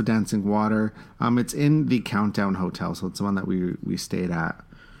House of Dancing Water, it's in the Countdown Hotel, so it's the one that we stayed at.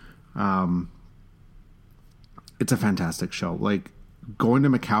 It's a fantastic show. Like, going to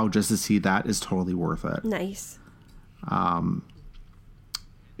Macau just to see that is totally worth it. Nice.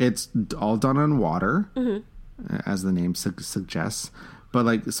 It's all done on water, as the name suggests. But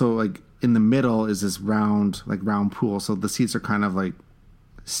like in the middle is this round pool. So the seats are kind of like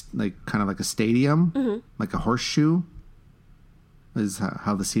a stadium, like a horseshoe is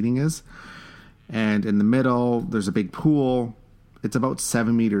how the seating is. And in the middle, there's a big pool. It's about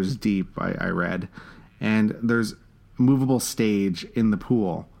 7 meters deep, I read. And there's a movable stage in the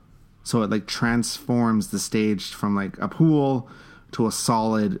pool. So it like transforms the stage from like a pool to a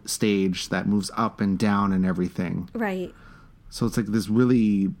solid stage that moves up and down and everything. Right. So it's like this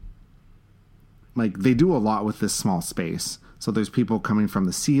really, like, they do a lot with this small space. So there's people coming from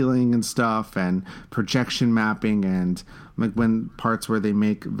the ceiling and stuff, and projection mapping, and like when parts where they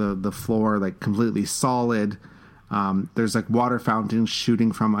make the floor like completely solid. There's like water fountains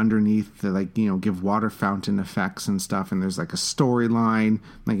shooting from underneath to like, give water fountain effects and stuff. And there's like a storyline,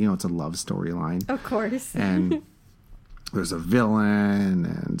 like, it's a love storyline. Of course. And there's a villain,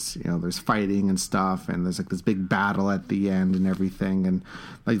 and there's fighting and stuff, and there's like this big battle at the end and everything, and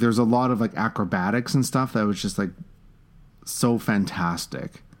like there's a lot of like acrobatics and stuff that was just like so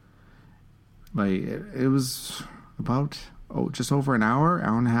fantastic. Like it was about just over an hour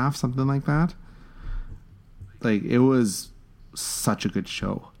and a half, something like that. Like, it was such a good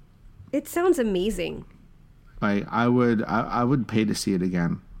show. It sounds amazing. Like, I would pay to see it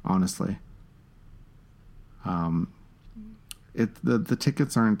again, honestly. The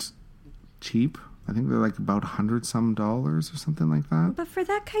tickets aren't cheap. I think they're like about $100 or something like that. But for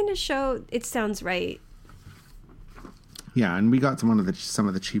that kind of show, it sounds right. Yeah, and we got some of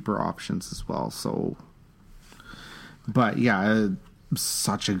the cheaper options as well. So, but yeah,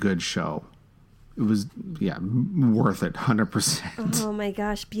 such a good show. It was worth it, 100%. Oh my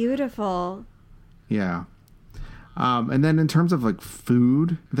gosh, beautiful. Yeah. And then in terms of like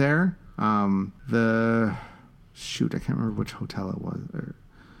food there, I can't remember which hotel it was.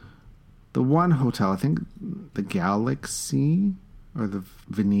 The one hotel, I think the Galaxy or the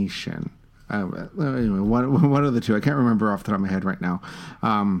Venetian. Anyway, one of the two. I can't remember off the top of my head right now.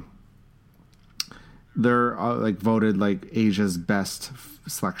 They're like voted like Asia's best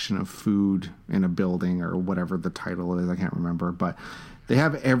selection of food in a building, or whatever the title is. I can't remember, but they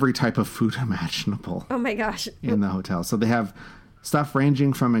have every type of food imaginable. Oh my gosh. In the hotel. So they have stuff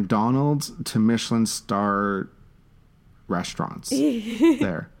ranging from McDonald's to Michelin star restaurants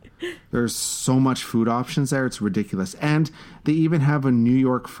there. There's so much food options there. It's ridiculous. And they even have a New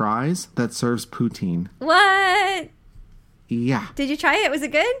York fries that serves poutine. What? Yeah. Did you try it? Was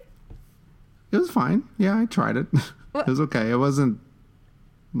it good? It was fine. Yeah, I tried it. It was okay. It wasn't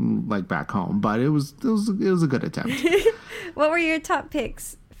like back home, but it was a good attempt. What were your top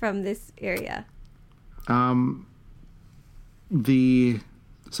picks from this area? So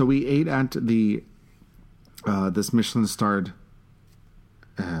we ate at the this Michelin-starred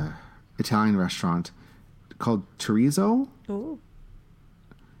Italian restaurant called Chorizo. Ooh.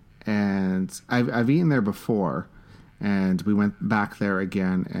 And I've eaten there before, and we went back there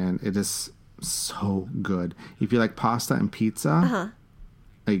again, and it is so good. If you like pasta and pizza,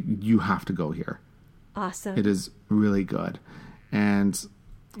 like, you have to go here. Awesome. It is really good. And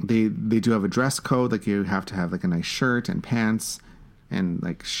they do have a dress code, like you have to have like a nice shirt and pants and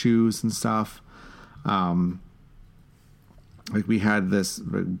like shoes and stuff. Like we had this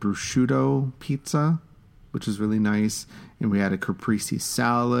prosciutto pizza, which is really nice, and we had a caprese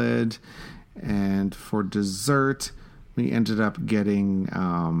salad, and for dessert we ended up getting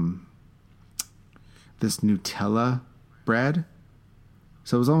this Nutella bread.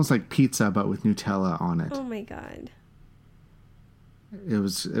 So it was almost like pizza but with Nutella on it. Oh my god. It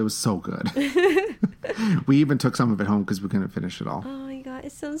was so good. We even took some of it home because we couldn't finish it all. Oh my god,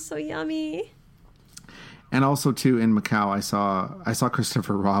 it sounds so yummy. And also too, in Macau, I saw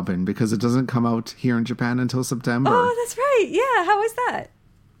Christopher Robin, because it doesn't come out here in Japan until September. Oh, that's right. Yeah, how was that?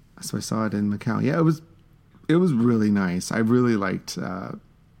 So I saw it in Macau. Yeah, it was really nice. I really liked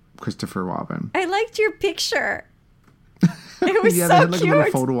Christopher Robin. I liked your picture. It was yeah, so they had like cute. a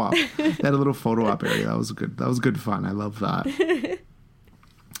little photo op. They had a little photo op area. That was good. That was good fun. I love that.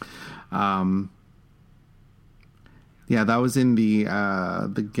 Yeah, that was in the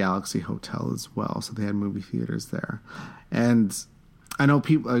Galaxy Hotel as well. So they had movie theaters there, and I know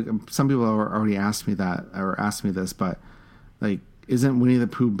some people already asked me that, or asked me this, but like, isn't Winnie the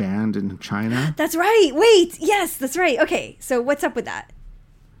Pooh banned in China? That's right. Wait, yes, that's right. Okay, so what's up with that?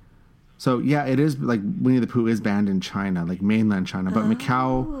 So yeah, it is, like, Winnie the Pooh is banned in China, like mainland China, but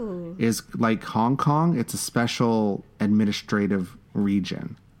Macau is like Hong Kong. It's a special administrative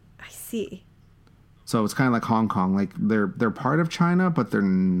region. I see. So it's kind of like Hong Kong. Like they're part of China, but they're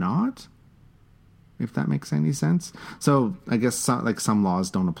not. If that makes any sense. So I guess some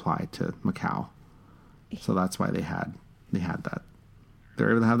laws don't apply to Macau. So that's why they had that. They're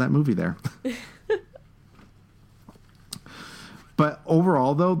able to have that movie there. But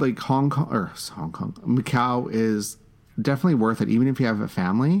overall, though, like Macau is definitely worth it, even if you have a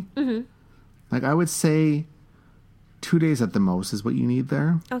family. Mm-hmm. Like, I would say 2 days at the most is what you need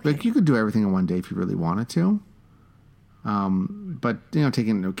there. Okay. Like, you could do everything in one day if you really wanted to. But, you know,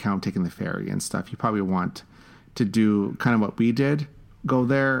 taking into account taking the ferry and stuff, you probably want to do kind of what we did. Go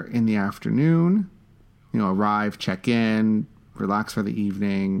there in the afternoon, you know, arrive, check in, relax for the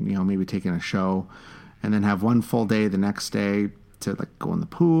evening, you know, maybe take in a show, and then have one full day the next day to, like, go in the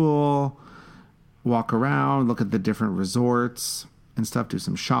pool, walk around, look at the different resorts and stuff, do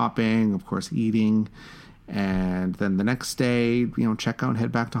some shopping, of course, eating. And then the next day, you know, check out and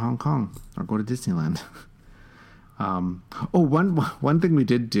head back to Hong Kong or go to Disneyland. One thing we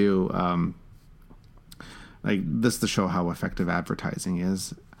did do, like this to show how effective advertising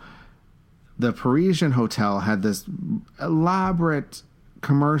is. The Parisian Hotel had this elaborate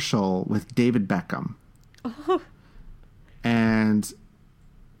commercial with David Beckham. Oh. And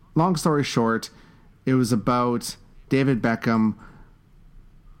long story short, it was about David Beckham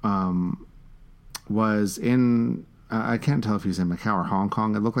was in, I can't tell if he was in Macau or Hong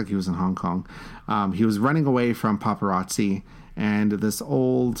Kong. It looked like he was in Hong Kong. He was running away from paparazzi, and this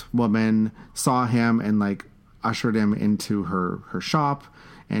old woman saw him and, like, ushered him into her shop,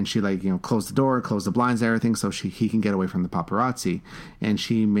 and she, like, you know, closed the door, closed the blinds and everything so he can get away from the paparazzi. And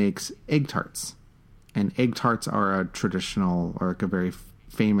she makes egg tarts. And egg tarts are a traditional, or like a very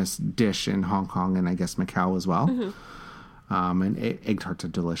famous dish in Hong Kong and I guess Macau as well. Mm-hmm. And egg tarts are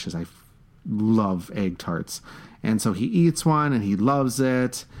delicious. I love egg tarts. And so he eats one and he loves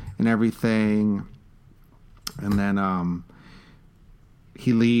it and everything. And then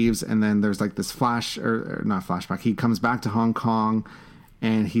he leaves, and then there's like this not flashback. He comes back to Hong Kong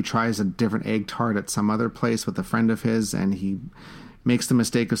and he tries a different egg tart at some other place with a friend of his, and he makes the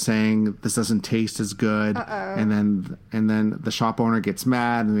mistake of saying this doesn't taste as good. Uh-oh. And then the shop owner gets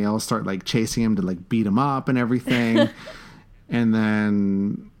mad, and they all start like chasing him to like beat him up and everything. And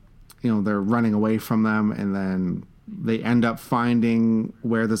then, you know, they're running away from them, and then they end up finding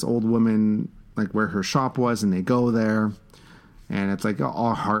where this old woman, like where her shop was, and they go there, And it's like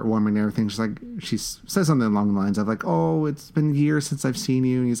all heartwarming and everything. She says something along the lines of like, "Oh, it's been years since I've seen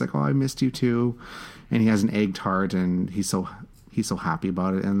you." And he's like, "Oh, I missed you too." And he has an egg tart, and he's so happy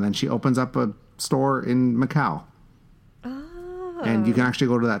about it. And then she opens up a store in Macau. Oh. And you can actually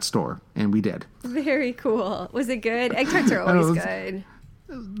go to that store, and we did. Very cool. Was it good? Egg tarts are always good.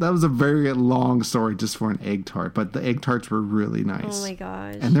 That was a very long story just for an egg tart, but the egg tarts were really nice. Oh my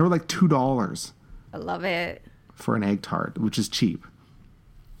gosh. And they were like $2 I love it. for an egg tart, which is cheap.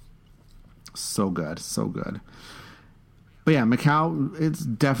 So good, so good. But yeah, Macau, it's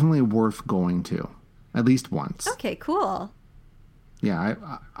definitely worth going to, at least once. Okay, cool. Yeah,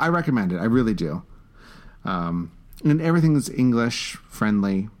 I recommend it. I really do. And everything is English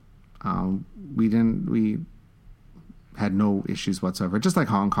friendly. We had no issues whatsoever. Just like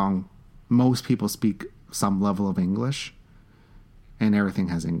Hong Kong, most people speak some level of English, and everything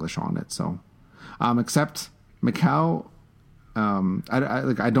has English on it. So, except Macau,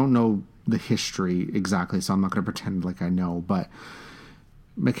 I don't know the history exactly, so I'm not going to pretend like I know. But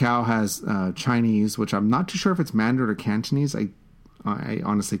Macau has Chinese, which I'm not too sure if it's Mandarin or Cantonese. I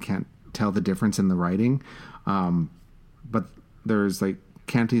honestly can't tell the difference in the writing, but there's like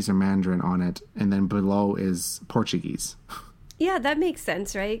Cantonese or Mandarin on it, and then below is Portuguese. Yeah, that makes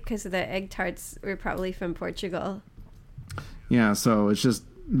sense, right? Because the egg tarts were probably from Portugal. Yeah, so it's just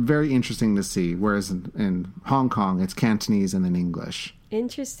very interesting to see. Whereas in Hong Kong, it's Cantonese and then English.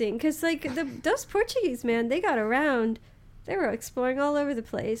 Interesting, because like those Portuguese, man, they got around. They were exploring all over the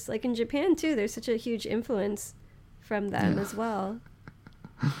place. Like in Japan too, there's such a huge influence from them as well.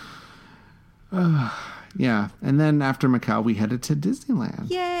 Yeah, and then after Macau, we headed to Disneyland.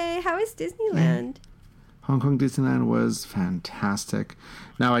 Yay! How is Disneyland? Hong Kong Disneyland was fantastic.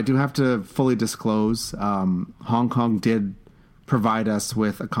 Now, I do have to fully disclose, Hong Kong did provide us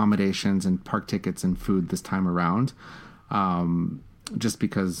with accommodations and park tickets and food this time around, just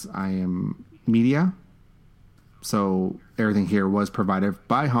because I am media. So everything here was provided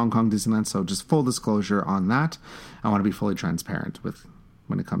by Hong Kong Disneyland. So just full disclosure on that. I want to be fully transparent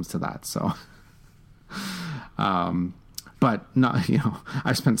when it comes to that. So... but not,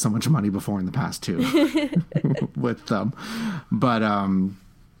 I've spent so much money before in the past too with them, but,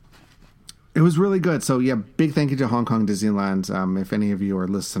 it was really good. So yeah, big thank you to Hong Kong Disneyland. If any of you are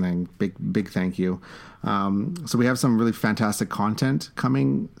listening, big thank you. So we have some really fantastic content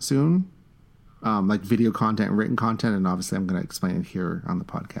coming soon, like video content, written content. And obviously I'm going to explain it here on the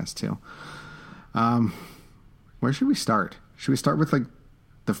podcast too. Where should we start? Should we start with like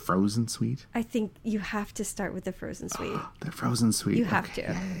the Frozen Suite? I think you have to start with the Frozen Suite. The Frozen Suite. You have to.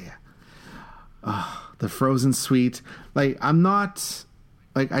 Yeah. The Frozen Suite. Like, I'm not...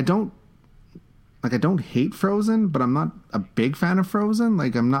 Like, I don't hate Frozen, but I'm not a big fan of Frozen.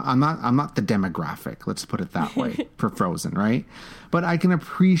 Like, I'm not the demographic, let's put it that way, for Frozen, right? But I can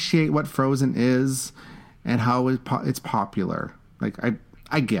appreciate what Frozen is and how it's popular. Like,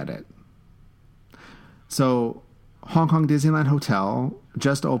 I get it. So... Hong Kong Disneyland Hotel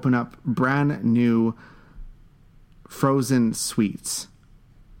just opened up brand new Frozen suites.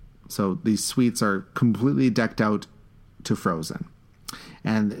 So these suites are completely decked out to Frozen.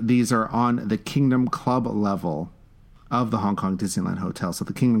 And these are on the Kingdom Club level of the Hong Kong Disneyland Hotel. So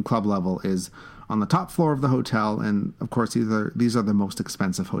the Kingdom Club level is on the top floor of the hotel. And of course, these are the most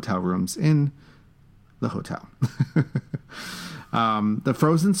expensive hotel rooms in the hotel. The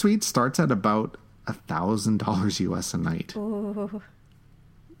Frozen suite starts at about $1,000 US a night. Oh.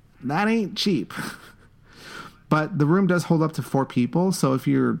 That ain't cheap. But the room does hold up to 4 people. So if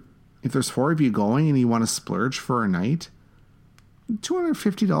there's 4 of you going and you want to splurge for a night,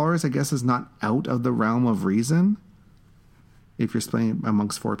 $250, I guess, is not out of the realm of reason. If you're splitting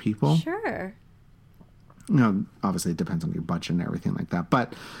amongst 4 people. Sure. Obviously it depends on your budget and everything like that.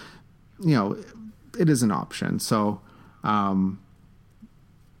 But, it is an option. So,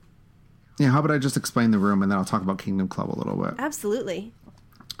 how about I just explain the room and then I'll talk about Kingdom Club a little bit. Absolutely.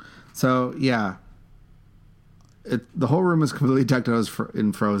 So, yeah. The whole room is completely decked out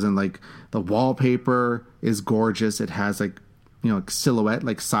in Frozen. Like, the wallpaper is gorgeous. It has, like silhouette,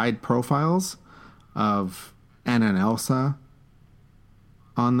 like side profiles of Anna and Elsa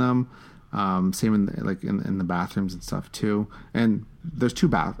on them. Same in the bathrooms and stuff too. And there's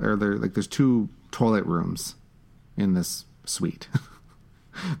there's 2 toilet rooms in this suite.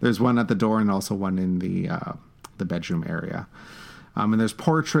 There's one at the door and also one in the bedroom area. And there's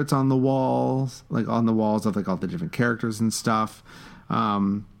portraits on the walls, of like all the different characters and stuff.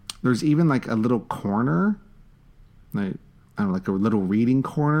 There's even like a little corner, like a little reading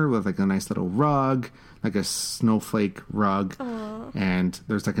corner with like a nice little rug, like a snowflake rug. Aww. And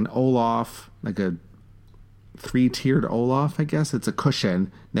there's like an Olaf, like a three-tiered Olaf, I guess. It's a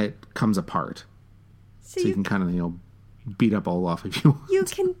cushion that comes apart. So you can kind of, beat up Olaf if you want.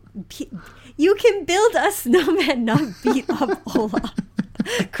 You can build a snowman, not beat up Olaf.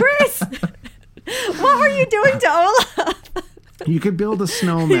 Chris, what were you doing to Olaf? You could build a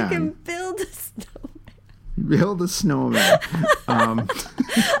snowman. You can build a snowman. Build a snowman.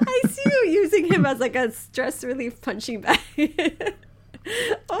 I see you using him as like a stress relief punching bag.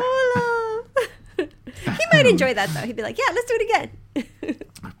 Olaf. He might enjoy that though. He'd be like, yeah, let's do it again.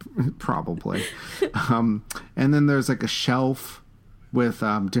 Probably. And then there's like a shelf with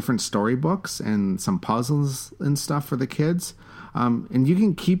different storybooks and some puzzles and stuff for the kids. And you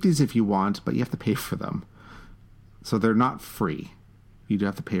can keep these if you want, but you have to pay for them. So they're not free. You do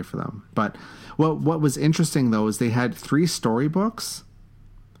have to pay for them. But what was interesting, though, is they had 3 storybooks.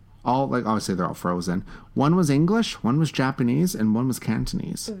 All, like, obviously they're all frozen. One was English, one was Japanese, and one was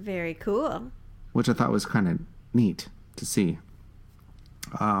Cantonese. Very cool. Which I thought was kind of neat to see.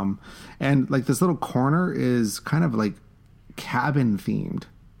 And, like, this little corner is kind of, like, cabin themed.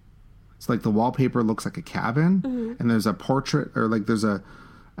 It's like the wallpaper looks like a cabin, and there's a portrait, or, like, there's a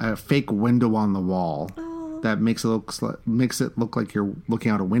fake window on the wall. That makes it look like you're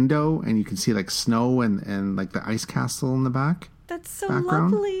looking out a window, and you can see like snow and like the ice castle in the back. That's so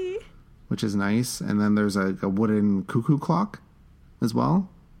lovely. Which is nice. And then there's a wooden cuckoo clock as well.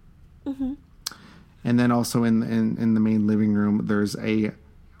 Mm-hmm. And then also in the main living room, there's a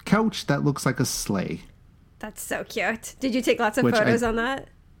couch that looks like a sleigh. That's so cute. Did you take lots of photos on that?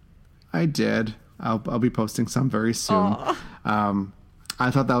 I did. I'll be posting some very soon. I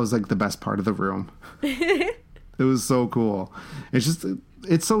thought that was like the best part of the room. It was so cool.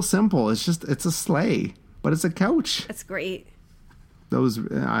 It's so simple. It's a sleigh, but it's a couch. That's great.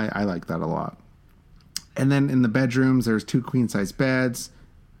 I like that a lot. And then in the bedrooms, there's 2 queen size beds,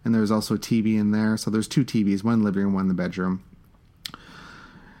 and there's also a TV in there. So there's 2 TVs, one in the living room, one in the bedroom.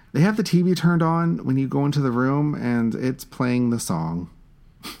 They have the TV turned on when you go into the room, and it's playing the song.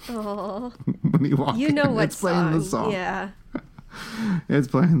 Oh, when you walk in, what it's playing the song. Yeah. It's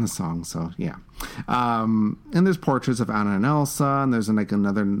playing the song, so yeah. And there's portraits of Anna and Elsa, and there's like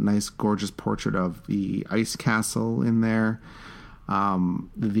another nice, gorgeous portrait of the ice castle in there.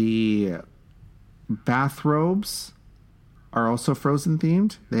 The bathrobes are also frozen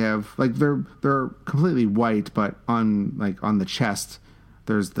themed. They have like they're completely white, but on the chest,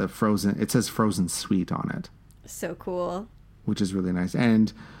 there's the frozen. It says "Frozen Sweet" on it. So cool. Which is really nice,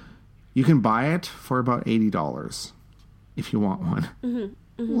 and you can buy it for about $80. If you want one.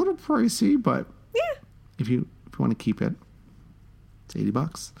 A little pricey, but yeah, if you want to keep it, it's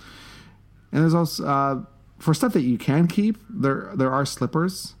 $80. And there's also for stuff that you can keep, there are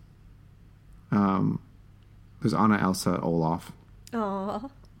slippers. There's Anna, Elsa, Olaf.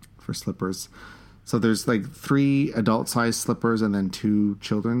 Aww. For slippers. So there's like 3 adult size slippers and then 2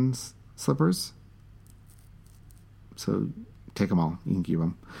 children's slippers. So take them all. You can keep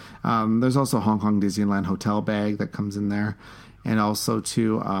them. There's also a Hong Kong Disneyland hotel bag that comes in there, and also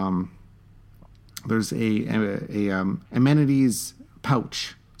there's a amenities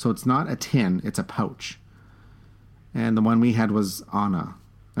pouch. So it's not a tin; it's a pouch. And the one we had was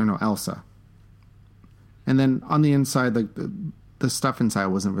Elsa. And then on the inside, like the stuff inside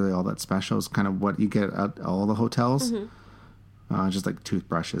wasn't really all that special. It's kind of what you get at all the hotels, just like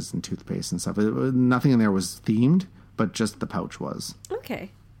toothbrushes and toothpaste and stuff. Nothing in there was themed. But just the pouch was. Okay.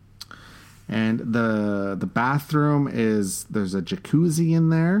 And the bathroom there's a jacuzzi in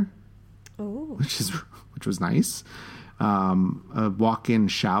there. Oh. Which was nice. A walk-in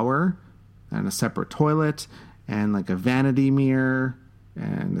shower and a separate toilet and like a vanity mirror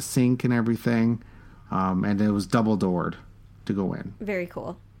and a sink and everything. And it was double doored to go in. Very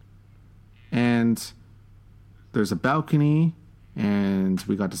cool. And there's a balcony. And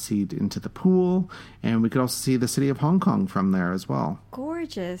we got to see into the pool, and we could also see the city of Hong Kong from there as well.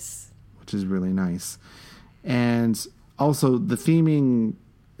 Gorgeous. Which is really nice. And also the theming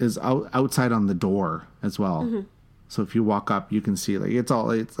is outside on the door as well. Mm-hmm. So if you walk up, you can see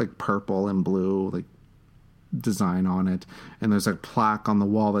it's like purple and blue, like design on it. And there's a plaque on the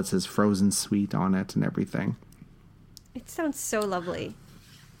wall that says Frozen Sweet on it and everything. It sounds so lovely.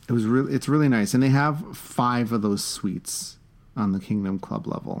 It's really nice. And they have 5 of those suites on the Kingdom Club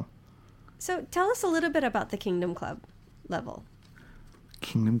level. So tell us a little bit about the Kingdom Club level.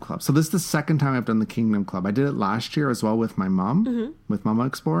 Kingdom Club. So this is the second time I've done the Kingdom Club. I did it last year as well with my mom, with Mama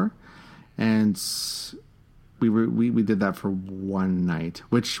Explorer. And we did that for one night,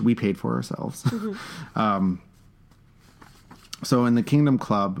 which we paid for ourselves. So in the Kingdom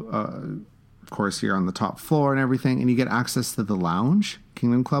Club, course, you're on the top floor and everything, and you get access to the lounge,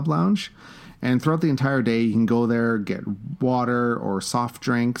 Kingdom Club Lounge. And throughout the entire day, you can go there, get water or soft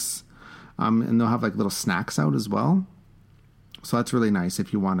drinks, and they'll have like little snacks out as well. So that's really nice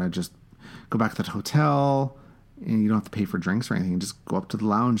if you want to just go back to the hotel and you don't have to pay for drinks or anything. Just go up to the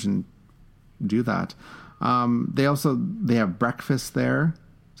lounge and do that. They have breakfast there.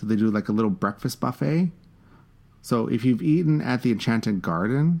 So they do like a little breakfast buffet. So if you've eaten at the Enchanted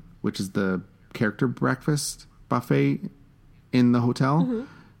Garden, which is the character breakfast buffet in the hotel,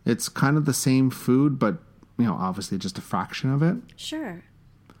 it's kind of the same food, but, obviously just a fraction of it. Sure.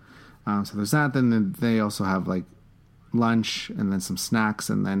 So there's that. Then they also have like lunch and then some snacks.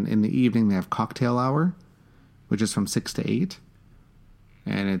 And then in the evening, they have cocktail hour, which is from 6 to 8.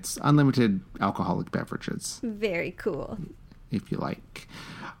 And it's unlimited alcoholic beverages. Very cool. If you like.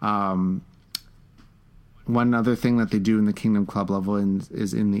 One other thing that they do in the Kingdom Club level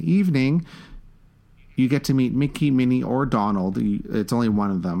is in the evening, you get to meet Mickey, Minnie, or Donald. It's only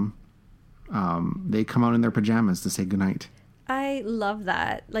one of them. They come out in their pajamas to say goodnight. I love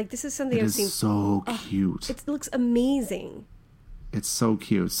that. Like, this is something I've seen. It's so cute. It looks amazing. It's so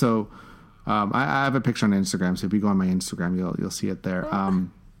cute. So I have a picture on Instagram. So if you go on my Instagram, you'll see it there.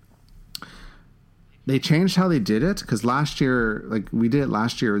 They changed how they did it because last year, like we did it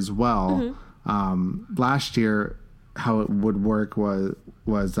last year as well. Last year, how it would work was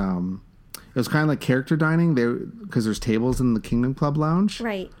it was kind of like character dining because there's tables in the Kingdom Club Lounge.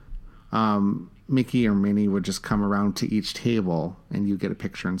 Right. Mickey or Minnie would just come around to each table and you get a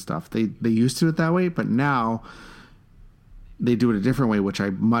picture and stuff. They used to do it that way, but now they do it a different way, which I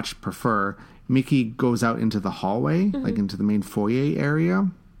much prefer. Mickey goes out into the hallway, like into the main foyer area,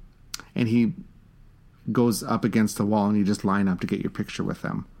 and he goes up against the wall and you just line up to get your picture with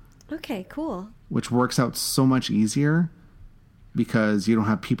them. Okay, cool. Which works out so much easier because you don't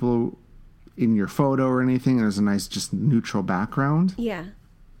have people in your photo or anything. There's a nice just neutral background. Yeah.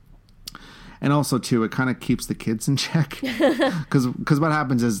 And also, too, it kind of keeps the kids in check. Because what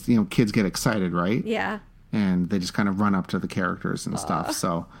happens is, kids get excited, right? Yeah. And they just kind of run up to the characters and stuff.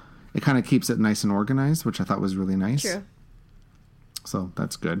 So it kind of keeps it nice and organized, which I thought was really nice. True. So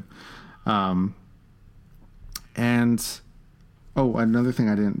that's good. Another thing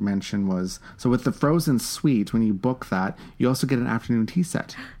I didn't mention was, so with the Frozen Suite, when you book that, you also get an afternoon tea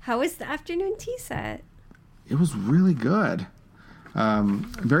set. How is the afternoon tea set? It was really good.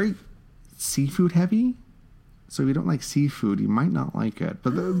 Very seafood heavy. So if you don't like seafood, you might not like it.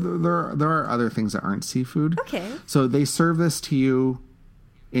 But there are other things that aren't seafood. Okay. So they serve this to you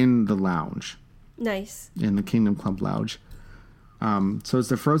in the lounge. Nice. In the Kingdom Club Lounge. So it's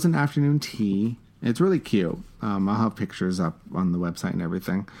the frozen afternoon tea. It's really cute. I'll have pictures up on the website and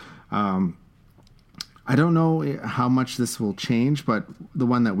everything. I don't know how much this will change, but the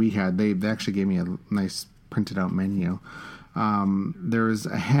one that we had, they actually gave me a nice printed out menu. There's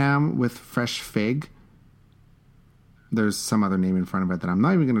a ham with fresh fig. There's some other name in front of it that I'm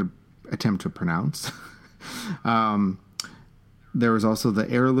not even going to attempt to pronounce. There was also the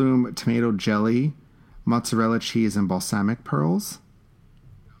heirloom tomato jelly, mozzarella cheese, and balsamic pearls.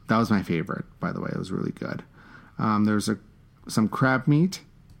 That was my favorite, by the way. It was really good. There's some crab meat,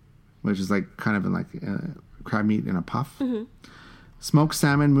 which is like kind of in like crab meat in a puff. Mm-hmm. Smoked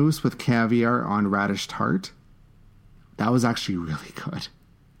salmon mousse with caviar on radish tart. That was actually really good.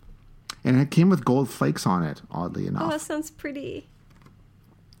 And it came with gold flakes on it, oddly enough. Oh, that sounds pretty.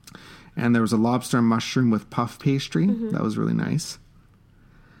 And there was a lobster and mushroom with puff pastry. Mm-hmm. That was really nice.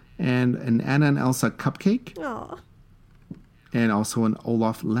 And an Anna and Elsa cupcake. Aww. And also an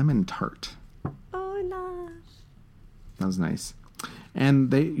Olaf lemon tart. Olaf. That was nice.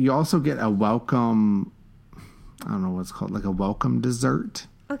 And you also get a welcome, I don't know what it's called, like a welcome dessert.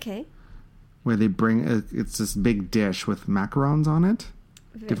 Okay. Where they bring, it's this big dish with macarons on it.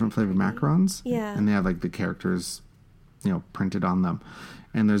 Different flavored macarons. Yeah. And they have like the characters, printed on them.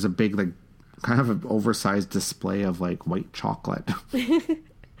 And there's a big, like, kind of an oversized display of like white chocolate.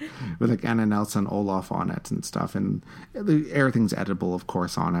 With like Anna and Elsa and Olaf on it and stuff. And everything's edible, of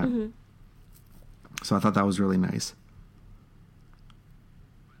course, on it. Mm-hmm. So I thought that was really nice.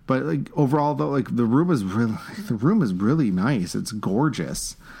 But like overall, though, like the room is really nice. It's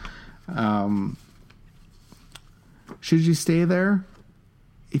gorgeous. Should you stay there?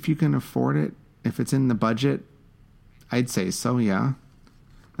 If you can afford it, if it's in the budget, I'd say so, yeah.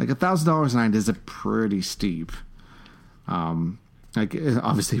 Like $1,000 a night is a pretty steep. Like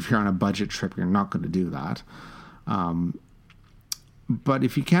obviously, if you're on a budget trip, you're not going to do that. But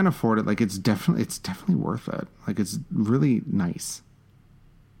if you can't afford it, like it's definitely worth it. Like it's really nice.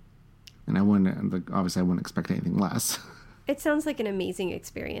 And I wouldn't expect anything less. It sounds like an amazing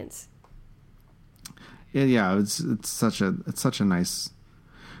experience. Yeah, it's such a nice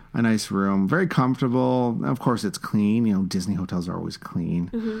room, very comfortable. Of course, it's clean. You know, Disney hotels are always clean.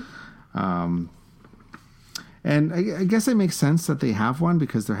 Mm-hmm. And I guess it makes sense that they have one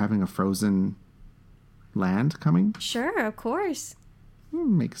because they're having a Frozen land coming. Sure, of course.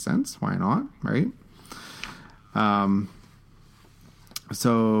 Makes sense. Why not? Right?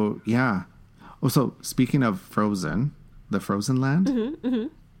 So yeah. Oh, so speaking of Frozen, the Frozen land. Mm-hmm, mm-hmm.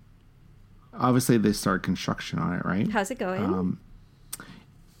 Obviously, they started construction on it, right? How's it going?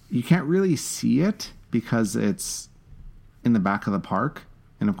 You can't really see it because it's in the back of the park,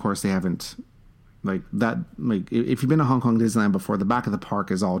 and of course, they haven't like that. Like if you've been to Hong Kong Disneyland before, the back of the park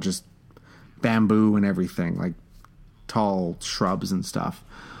is all just bamboo and everything, like tall shrubs and stuff.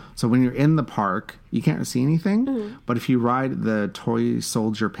 So when you're in the park, you can't see anything. Mm-hmm. But if you ride the Toy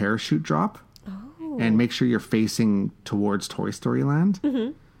Soldier parachute drop and make sure you're facing towards Toy Story Land,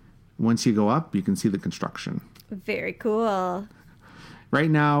 mm-hmm. once you go up, you can see the construction. Very cool. Right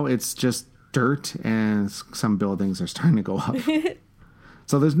now, it's just dirt and some buildings are starting to go up.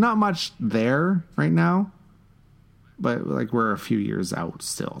 So there's not much there right now. But like we're a few years out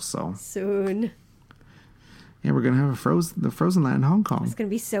still, so soon. Yeah, we're gonna have the Frozen Land in Hong Kong. It's gonna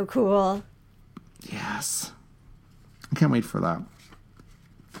be so cool. Yes, I can't wait for that.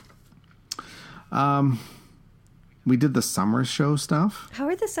 We did the summer show stuff. How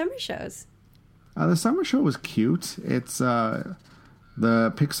are the summer shows? The summer show was cute. It's the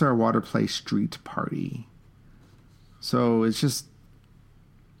Pixar Water Play Street Party. So it's just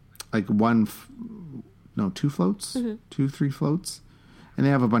like two floats, mm-hmm. 3 floats, and they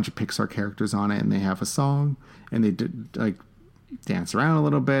have a bunch of Pixar characters on it, and they have a song, and they like dance around a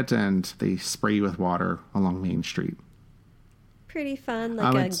little bit, and they spray you with water along Main Street. Pretty fun,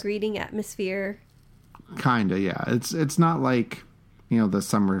 like a greeting atmosphere. Kinda, yeah. It's not like, you know, the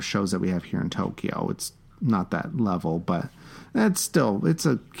summer shows that we have here in Tokyo. It's not that level, but it's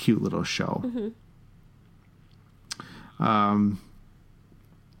a cute little show. Mm-hmm.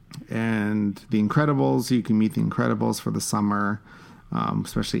 And The Incredibles, you can meet The Incredibles for the summer,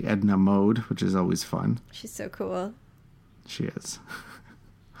 especially Edna Mode, which is always fun. She's so cool. She is.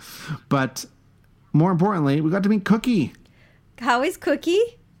 But more importantly, we got to meet Cookie. How is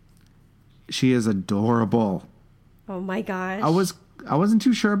Cookie? She is adorable. Oh my gosh. I wasn't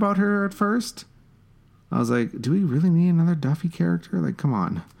too sure about her at first. I was like, do we really need another Duffy character? Like, come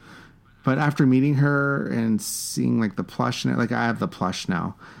on. But after meeting her and seeing like the plush, like I have the plush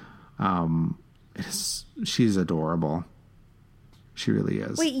now. She's adorable. She really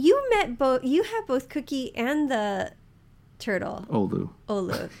is. Wait, you have both Cookie and the turtle. Olu.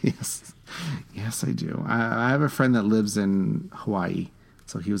 Yes, I do. I have a friend that lives in Hawaii,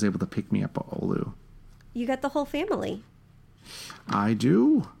 so he was able to pick me up a Olu. You got the whole family. I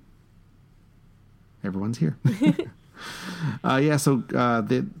do. Everyone's here. So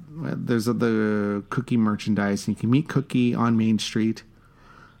there's the Cookie merchandise, and you can meet Cookie on Main Street.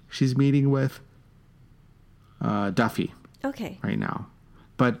 She's meeting with Duffy. Okay. Right now.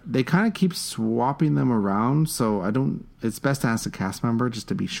 But they kind of keep swapping them around, so it's best to ask a cast member just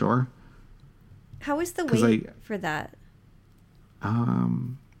to be sure. How is the wait for that?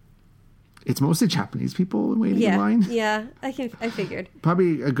 It's mostly Japanese people waiting in line. Yeah, I figured.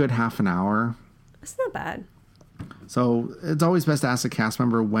 Probably a good half an hour. That's not bad. So it's always best to ask a cast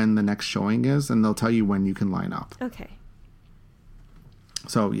member when the next showing is, and they'll tell you when you can line up. Okay.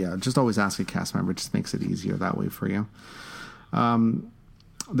 So yeah, just always ask a cast member. It just makes it easier that way for you.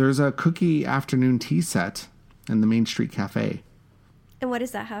 There's a Cookie afternoon tea set in the Main Street Cafe. And what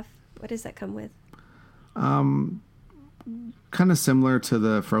does that have? What does that come with? Kind of similar to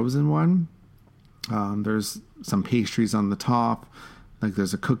the Frozen one. There's some pastries on the top. Like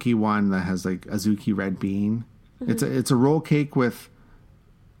there's a cookie one that has like Azuki red bean. Mm-hmm. It's a roll cake with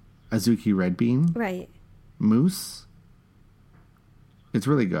Azuki red bean. Right. Mousse. It's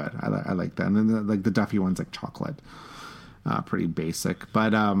really good. I like that. And then the Duffy one's like chocolate. Pretty basic.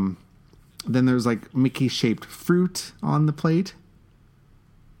 But then there's like Mickey shaped fruit on the plate.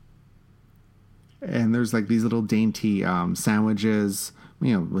 And there's like these little dainty sandwiches,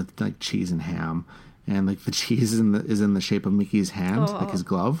 you know, with like cheese and ham, and like the cheese is in the shape of Mickey's hand, like his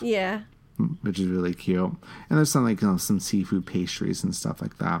glove. Yeah, which is really cute. And there's some some seafood pastries and stuff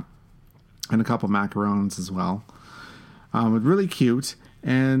like that, and a couple macarons as well. Really cute.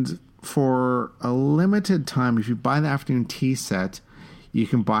 And for a limited time, if you buy the afternoon tea set, you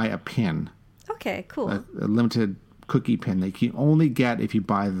can buy a pin. Okay, cool. A limited cookie pin that you can only get if you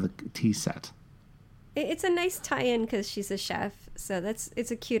buy the tea set. It's a nice tie-in because she's a chef, so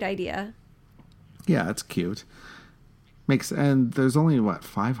it's a cute idea. Yeah, it's cute. And there's only,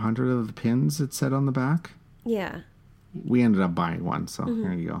 500 of the pins it said on the back? Yeah. We ended up buying one, so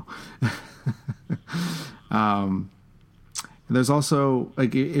there you go. There's also,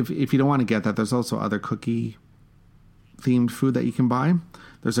 like, if you don't want to get that, there's also other cookie themed food that you can buy.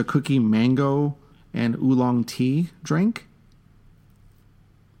 There's a cookie mango and oolong tea drink,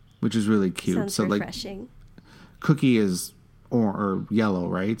 which is really cute. Sounds refreshing. Like, cookie is or yellow,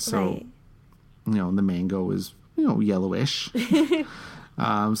 right? So, right. The mango is, yellowish.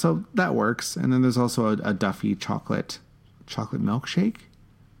 So that works. And then there's also a Duffy chocolate milkshake,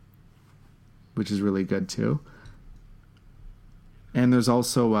 which is really good too. And there's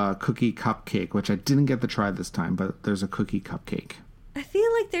also a cookie cupcake, which I didn't get to try this time, but there's a cookie cupcake. I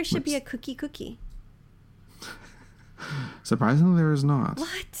feel like there should be a cookie. Surprisingly, there is not.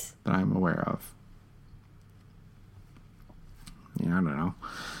 What? That I'm aware of. Yeah, I don't know.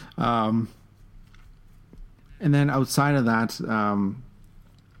 And then outside of that,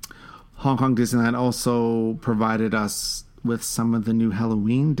 Hong Kong Disneyland also provided us with some of the new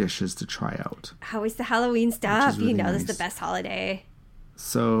Halloween dishes to try out. How is the Halloween stuff? Really This nice. is the best holiday.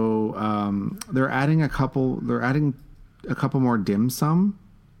 So they're adding a couple more dim sum,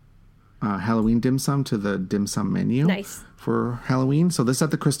 Halloween dim sum to the dim sum menu. Nice. For Halloween. So this is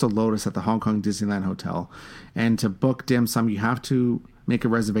at the Crystal Lotus at the Hong Kong Disneyland Hotel. And to book dim sum, you have to make a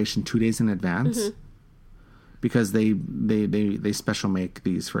reservation 2 days in advance. Because they special make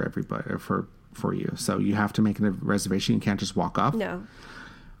these for everybody, for you. So you have to make a reservation. You can't just walk up. No.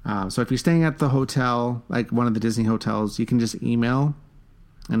 So if you're staying at the hotel, like one of the Disney hotels, you can just email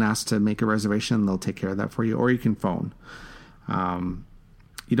and ask to make a reservation, and they'll take care of that for you. Or you can phone.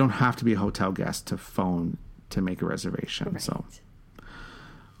 You don't have to be a hotel guest to phone to make a reservation. Right. So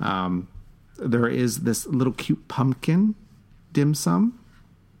there is this little cute pumpkin dim sum,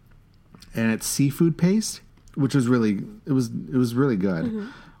 and it's seafood paste, which was really really good.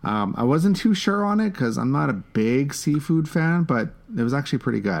 I wasn't too sure on it because I'm not a big seafood fan, but it was actually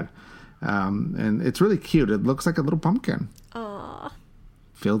pretty good. And it's really cute. It looks like a little pumpkin. Aww.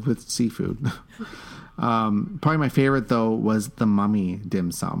 Filled with seafood. Probably my favorite, though, was the mummy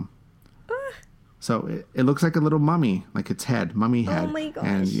dim sum. So it looks like a little mummy, like its mummy head. Oh my gosh.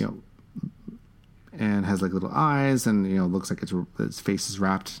 And, and has like little eyes, and, looks like its face is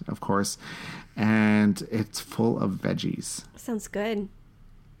wrapped, of course. And it's full of veggies. Sounds good.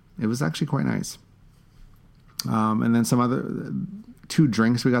 It was actually quite nice. And then some other 2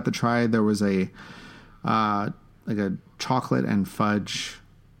 drinks we got to try. There was a chocolate and fudge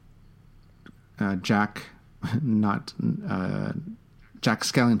Jack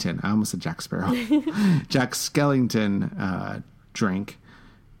Skellington. I almost said Jack Sparrow. Jack Skellington drink.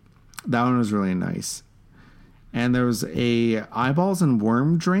 That one was really nice. And there was a eyeballs and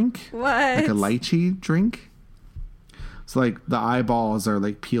worm drink. What? Like a lychee drink. So like the eyeballs are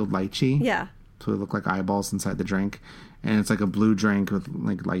like peeled lychee. Yeah. So they look like eyeballs inside the drink. And it's like a blue drink with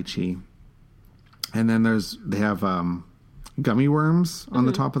like lychee. And then they have gummy worms on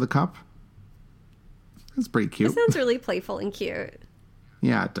the top of the cup. That's pretty cute. It sounds really playful and cute.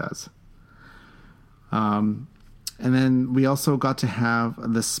 Yeah, it does. And then we also got to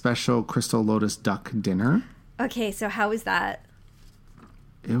have the special Crystal Lotus duck dinner. Okay, so how was that?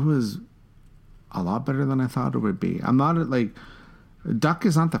 It was a lot better than I thought it would be. I'm not duck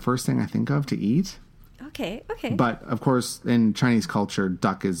is not the first thing I think of to eat. Okay. But of course, in Chinese culture,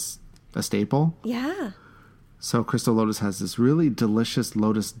 duck is a staple. Yeah. So Crystal Lotus has this really delicious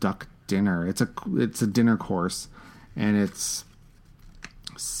lotus duck dinner. It's a dinner course, and it's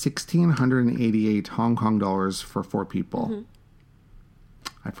 1,688 Hong Kong dollars for 4 people.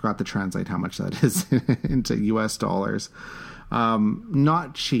 I forgot to translate how much that is into US dollars.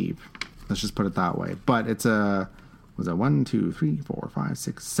 Not cheap. Let's just put it that way. But it's a 1, 2, 3, 4, 5,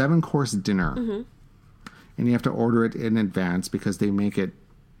 6, 7 course dinner. And you have to order it in advance because they make it,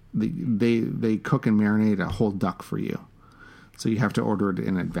 they cook and marinate a whole duck for you. So you have to order it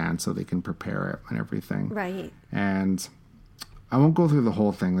in advance so they can prepare it and everything. Right. And I won't go through the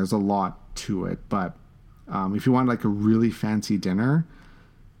whole thing. There's a lot to it. But if you want like a really fancy dinner,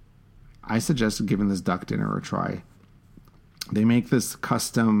 I suggest giving this duck dinner a try. They make this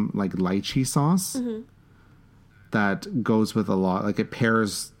custom like lychee sauce that goes with a lot. Like it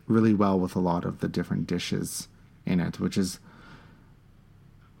pairs really well with a lot of the different dishes in it, which is,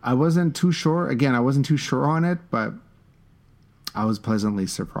 I wasn't too sure. Again, I wasn't too sure on it, but I was pleasantly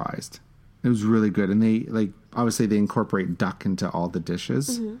surprised. It was really good. And they obviously they incorporate duck into all the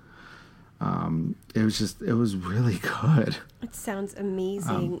dishes. It was really good. It sounds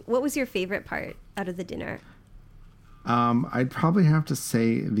amazing. What was your favorite part out of the dinner? I'd probably have to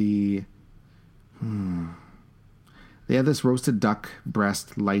say they They had this roasted duck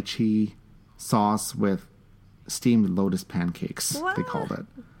breast lychee sauce with steamed lotus pancakes. What? They called it.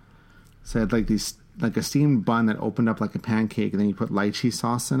 So it had like a steamed bun that opened up like a pancake, and then you put lychee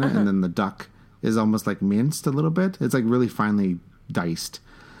sauce in it, and then the duck is almost like minced a little bit. It's like really finely diced,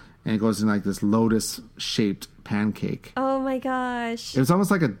 and it goes in like this lotus shaped pancake. Oh my gosh. It was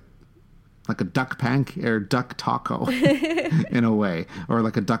almost like a duck pancake or duck taco in a way, or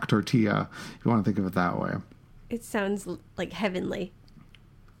like a duck tortilla if you want to think of it that way. It sounds like heavenly.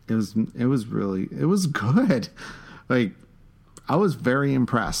 It was good. Like, I was very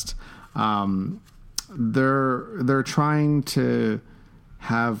impressed. They're trying to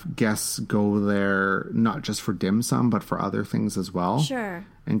have guests go there not just for dim sum but for other things as well. Sure.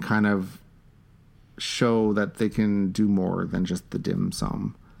 And kind of show that they can do more than just the dim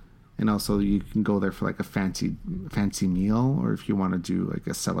sum. And also you can go there for like a fancy meal, or if you want to do like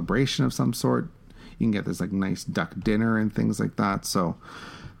a celebration of some sort, you can get this like nice duck dinner and things like that. So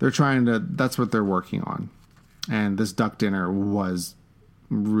that's what they're working on. And this duck dinner was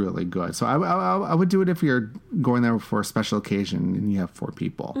really good. So I would do it if you're going there for a special occasion and you have 4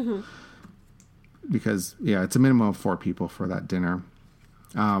 people. Mm-hmm. Because, yeah, it's a minimum of 4 people for that dinner.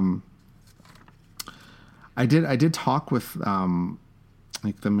 I did talk with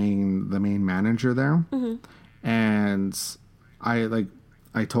like the main manager there. Mm-hmm. And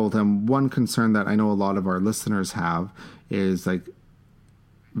I told him one concern that I know a lot of our listeners have is like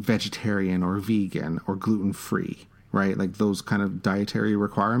vegetarian or vegan or gluten-free, right? Like those kind of dietary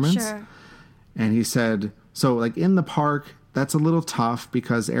requirements. Sure. And he said, so like in the park, that's a little tough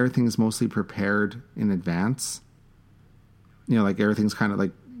because everything's mostly prepared in advance. You know, like everything's kind of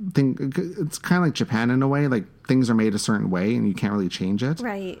like it's kind of like Japan in a way, like things are made a certain way and you can't really change it.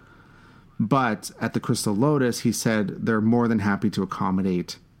 Right. But at the Crystal Lotus, he said they're more than happy to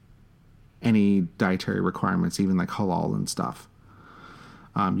accommodate any dietary requirements, even like halal and stuff.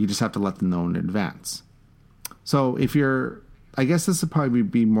 You just have to let them know in advance. So I guess this would probably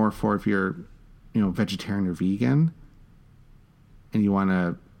be more for if you're, vegetarian or vegan and you want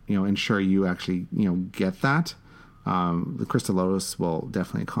to, ensure you actually, get that. The Crystal Lotus will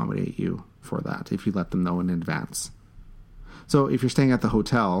definitely accommodate you for that if you let them know in advance. So if you're staying at the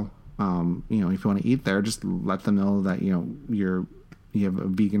hotel, if you want to eat there, just let them know that, you have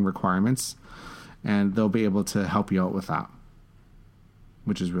vegan requirements and they'll be able to help you out with that,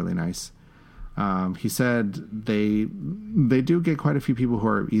 which is really nice. He said they do get quite a few people who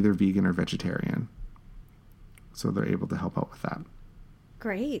are either vegan or vegetarian. So they're able to help out with that.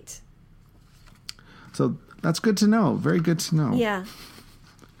 Great. So that's good to know. Very good to know. Yeah.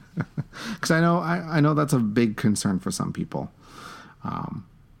 Because I know that's a big concern for some people,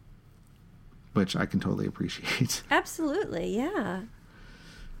 which I can totally appreciate. Absolutely, yeah.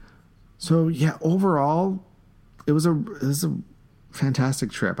 So yeah, overall, it was a fantastic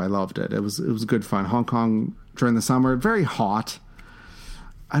trip. I loved it. It was good fun. Hong Kong during the summer, very hot.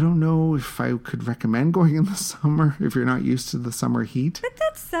 I don't know if I could recommend going in the summer if you're not used to the summer heat. But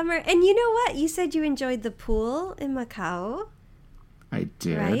that's summer. And you know what? You said you enjoyed the pool in Macau. I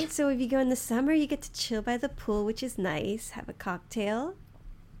did. Right? So if you go in the summer, you get to chill by the pool, which is nice. Have a cocktail.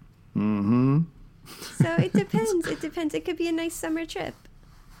 Mm-hmm. So it depends. It depends. It could be a nice summer trip.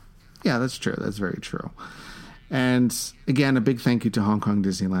 Yeah, that's true. That's very true. And again, a big thank you to Hong Kong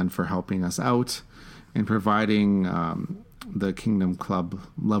Disneyland for helping us out and providing the Kingdom Club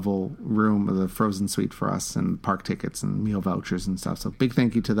level room, the Frozen Suite for us, and park tickets and meal vouchers and stuff. So big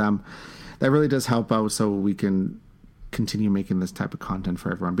thank you to them. That really does help out so we can continue making this type of content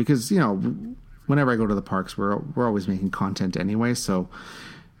for everyone. Because, whenever I go to the parks, we're always making content anyway. So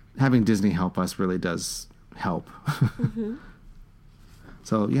having Disney help us really does help. Mm-hmm.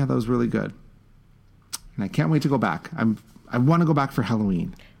 So yeah, that was really good. And I can't wait to go back. I want to go back for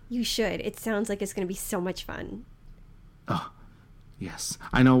Halloween. You should. It sounds like it's going to be so much fun. Oh, yes.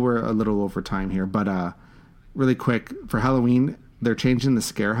 I know we're a little over time here, but really quick, for Halloween, they're changing the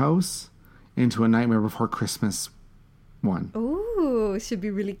Scare House into a Nightmare Before Christmas one. Ooh, should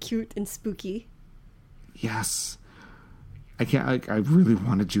be really cute and spooky. Yes. I really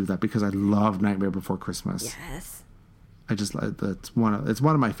want to do that because I love Nightmare Before Christmas. Yes. It's one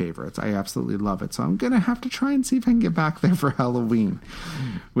of my favorites. I absolutely love it. So I'm going to have to try and see if I can get back there for Halloween,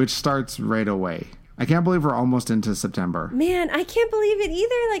 which starts right away. I can't believe we're almost into September. Man, I can't believe it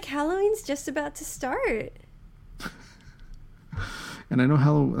either. Like, Halloween's just about to start. And I know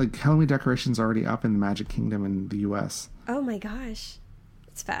Halloween decorations are already up in the Magic Kingdom in the U.S. Oh my gosh.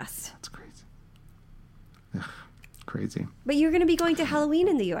 It's fast. That's crazy. Ugh, crazy. But you're going to be going to Halloween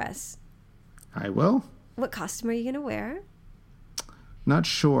in the U.S. I will. What costume are you going to wear? Not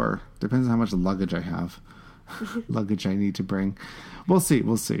sure. Depends on how much luggage I have. luggage I need to bring. We'll see.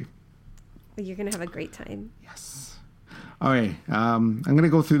 You're going to have a great time. Yes. All right. I'm going to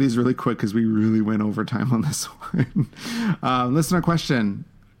go through these really quick because we really went over time on this one. Listener question.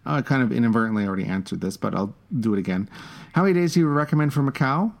 I kind of inadvertently already answered this, but I'll do it again. How many days do you recommend for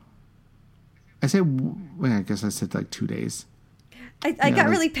Macau? I guess I said like 2 days. I got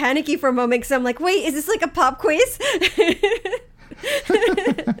really panicky for a moment because I'm like, wait, is this like a pop quiz?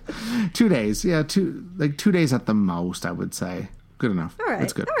 2 days. Yeah, 2 days at the most, I would say. Good enough. All right.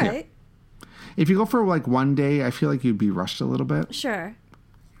 That's good. All right. Yeah. If you go for like 1 day, I feel like you'd be rushed a little bit. Sure.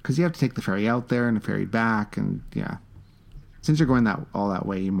 Because you have to take the ferry out there and the ferry back. And yeah, since you're going all that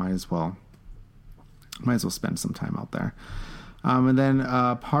way, you might as well spend some time out there. And then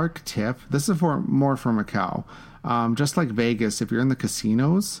park tip. This is more for Macau. Just like Vegas, if you're in the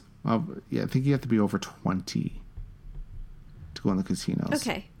casinos, I think you have to be over 20 to go in the casinos.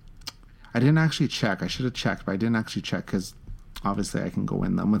 Okay. I didn't actually check. I should have checked, but I didn't actually check because obviously I can go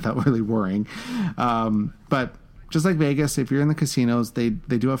in them without really worrying. But just like Vegas, if you're in the casinos, they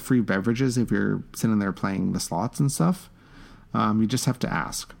do have free beverages if you're sitting there playing the slots and stuff. You just have to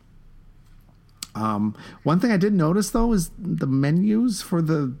ask. One thing I did notice, though, is the menus for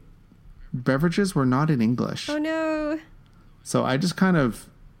the beverages were not in English. Oh, no. So I just kind of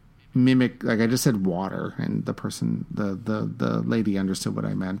mimic, like I just said water, and the person, the lady understood what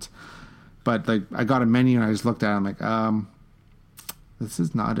I meant. But like I got a menu and I just looked at it, I'm like, this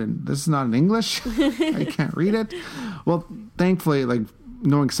is not in English. I can't read it. Well, thankfully, like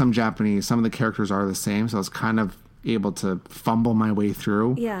knowing some Japanese, some of the characters are the same, so I was kind of able to fumble my way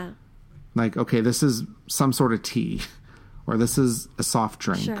through. Yeah. Like, okay, this is some sort of tea, or this is a soft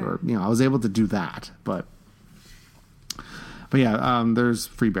drink, sure. or I was able to do that. But yeah, there's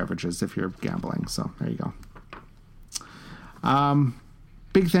free beverages if you're gambling. So there you go.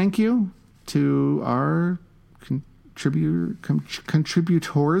 Big thank you to our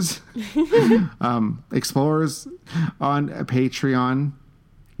contributors, explorers on Patreon.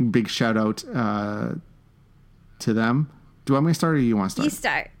 Big shout out to them. Do you want me to start, or you want to start? You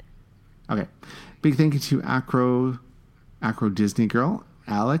start. Okay. Big thank you to Acro Disney Girl,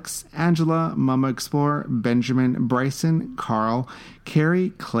 Alex, Angela, Mama Explorer, Benjamin, Bryson, Carl,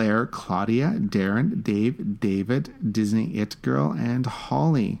 Carrie, Claire, Claudia, Darren, Dave, David, Disney It Girl, and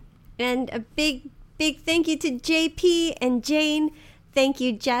Holly. And a big thank you to JP and Jane. Thank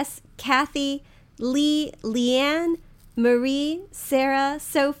you, Jess, Kathy, Lee, Leanne, Marie, Sarah,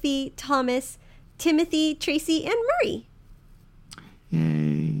 Sophie, Thomas, Timothy, Tracy, and Murray.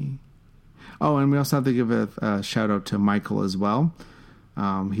 Yay. Oh, and we also have to give a shout out to Michael as well.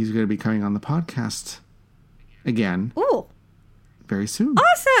 He's going to be coming on the podcast again. Ooh. Very soon.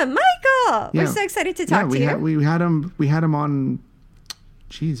 Awesome, Michael. Yeah. We're so excited to talk to you. We had him on.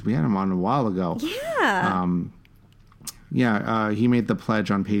 Geez, we had him on a while ago. Yeah. He made the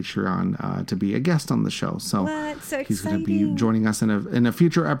pledge on Patreon to be a guest on the show. So, so he's going to be joining us in a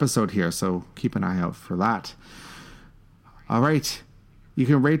future episode here. So keep an eye out for that. All right. You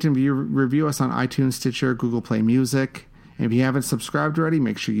can rate and review us on iTunes, Stitcher, Google Play Music. And if you haven't subscribed already,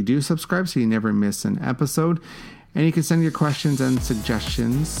 make sure you do subscribe so you never miss an episode. And you can send your questions and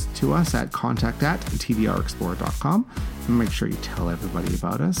suggestions to us at contact@tdrexplorer.com. And make sure you tell everybody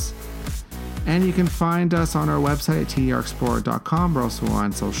about us. And you can find us on our website at tdrexplorer.com. We're also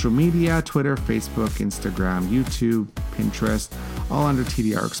on social media, Twitter, Facebook, Instagram, YouTube, Pinterest, all under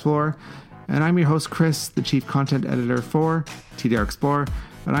TDR Explorer. And I'm your host, Chris, the Chief Content Editor for TDR Explorer.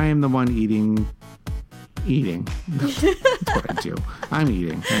 And I am the one eating. That's what I do. I'm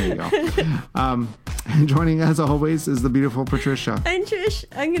eating. There you go. And joining as always is the beautiful Patricia. And Trish,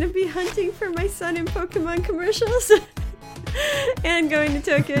 I'm going to be hunting for my son in Pokemon commercials and going to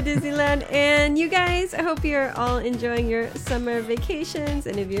Tokyo Disneyland. And you guys, I hope you're all enjoying your summer vacations.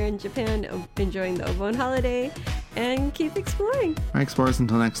 And if you're in Japan, enjoying the Obon holiday. And keep exploring. All right, explorers,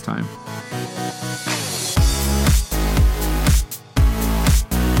 until next time.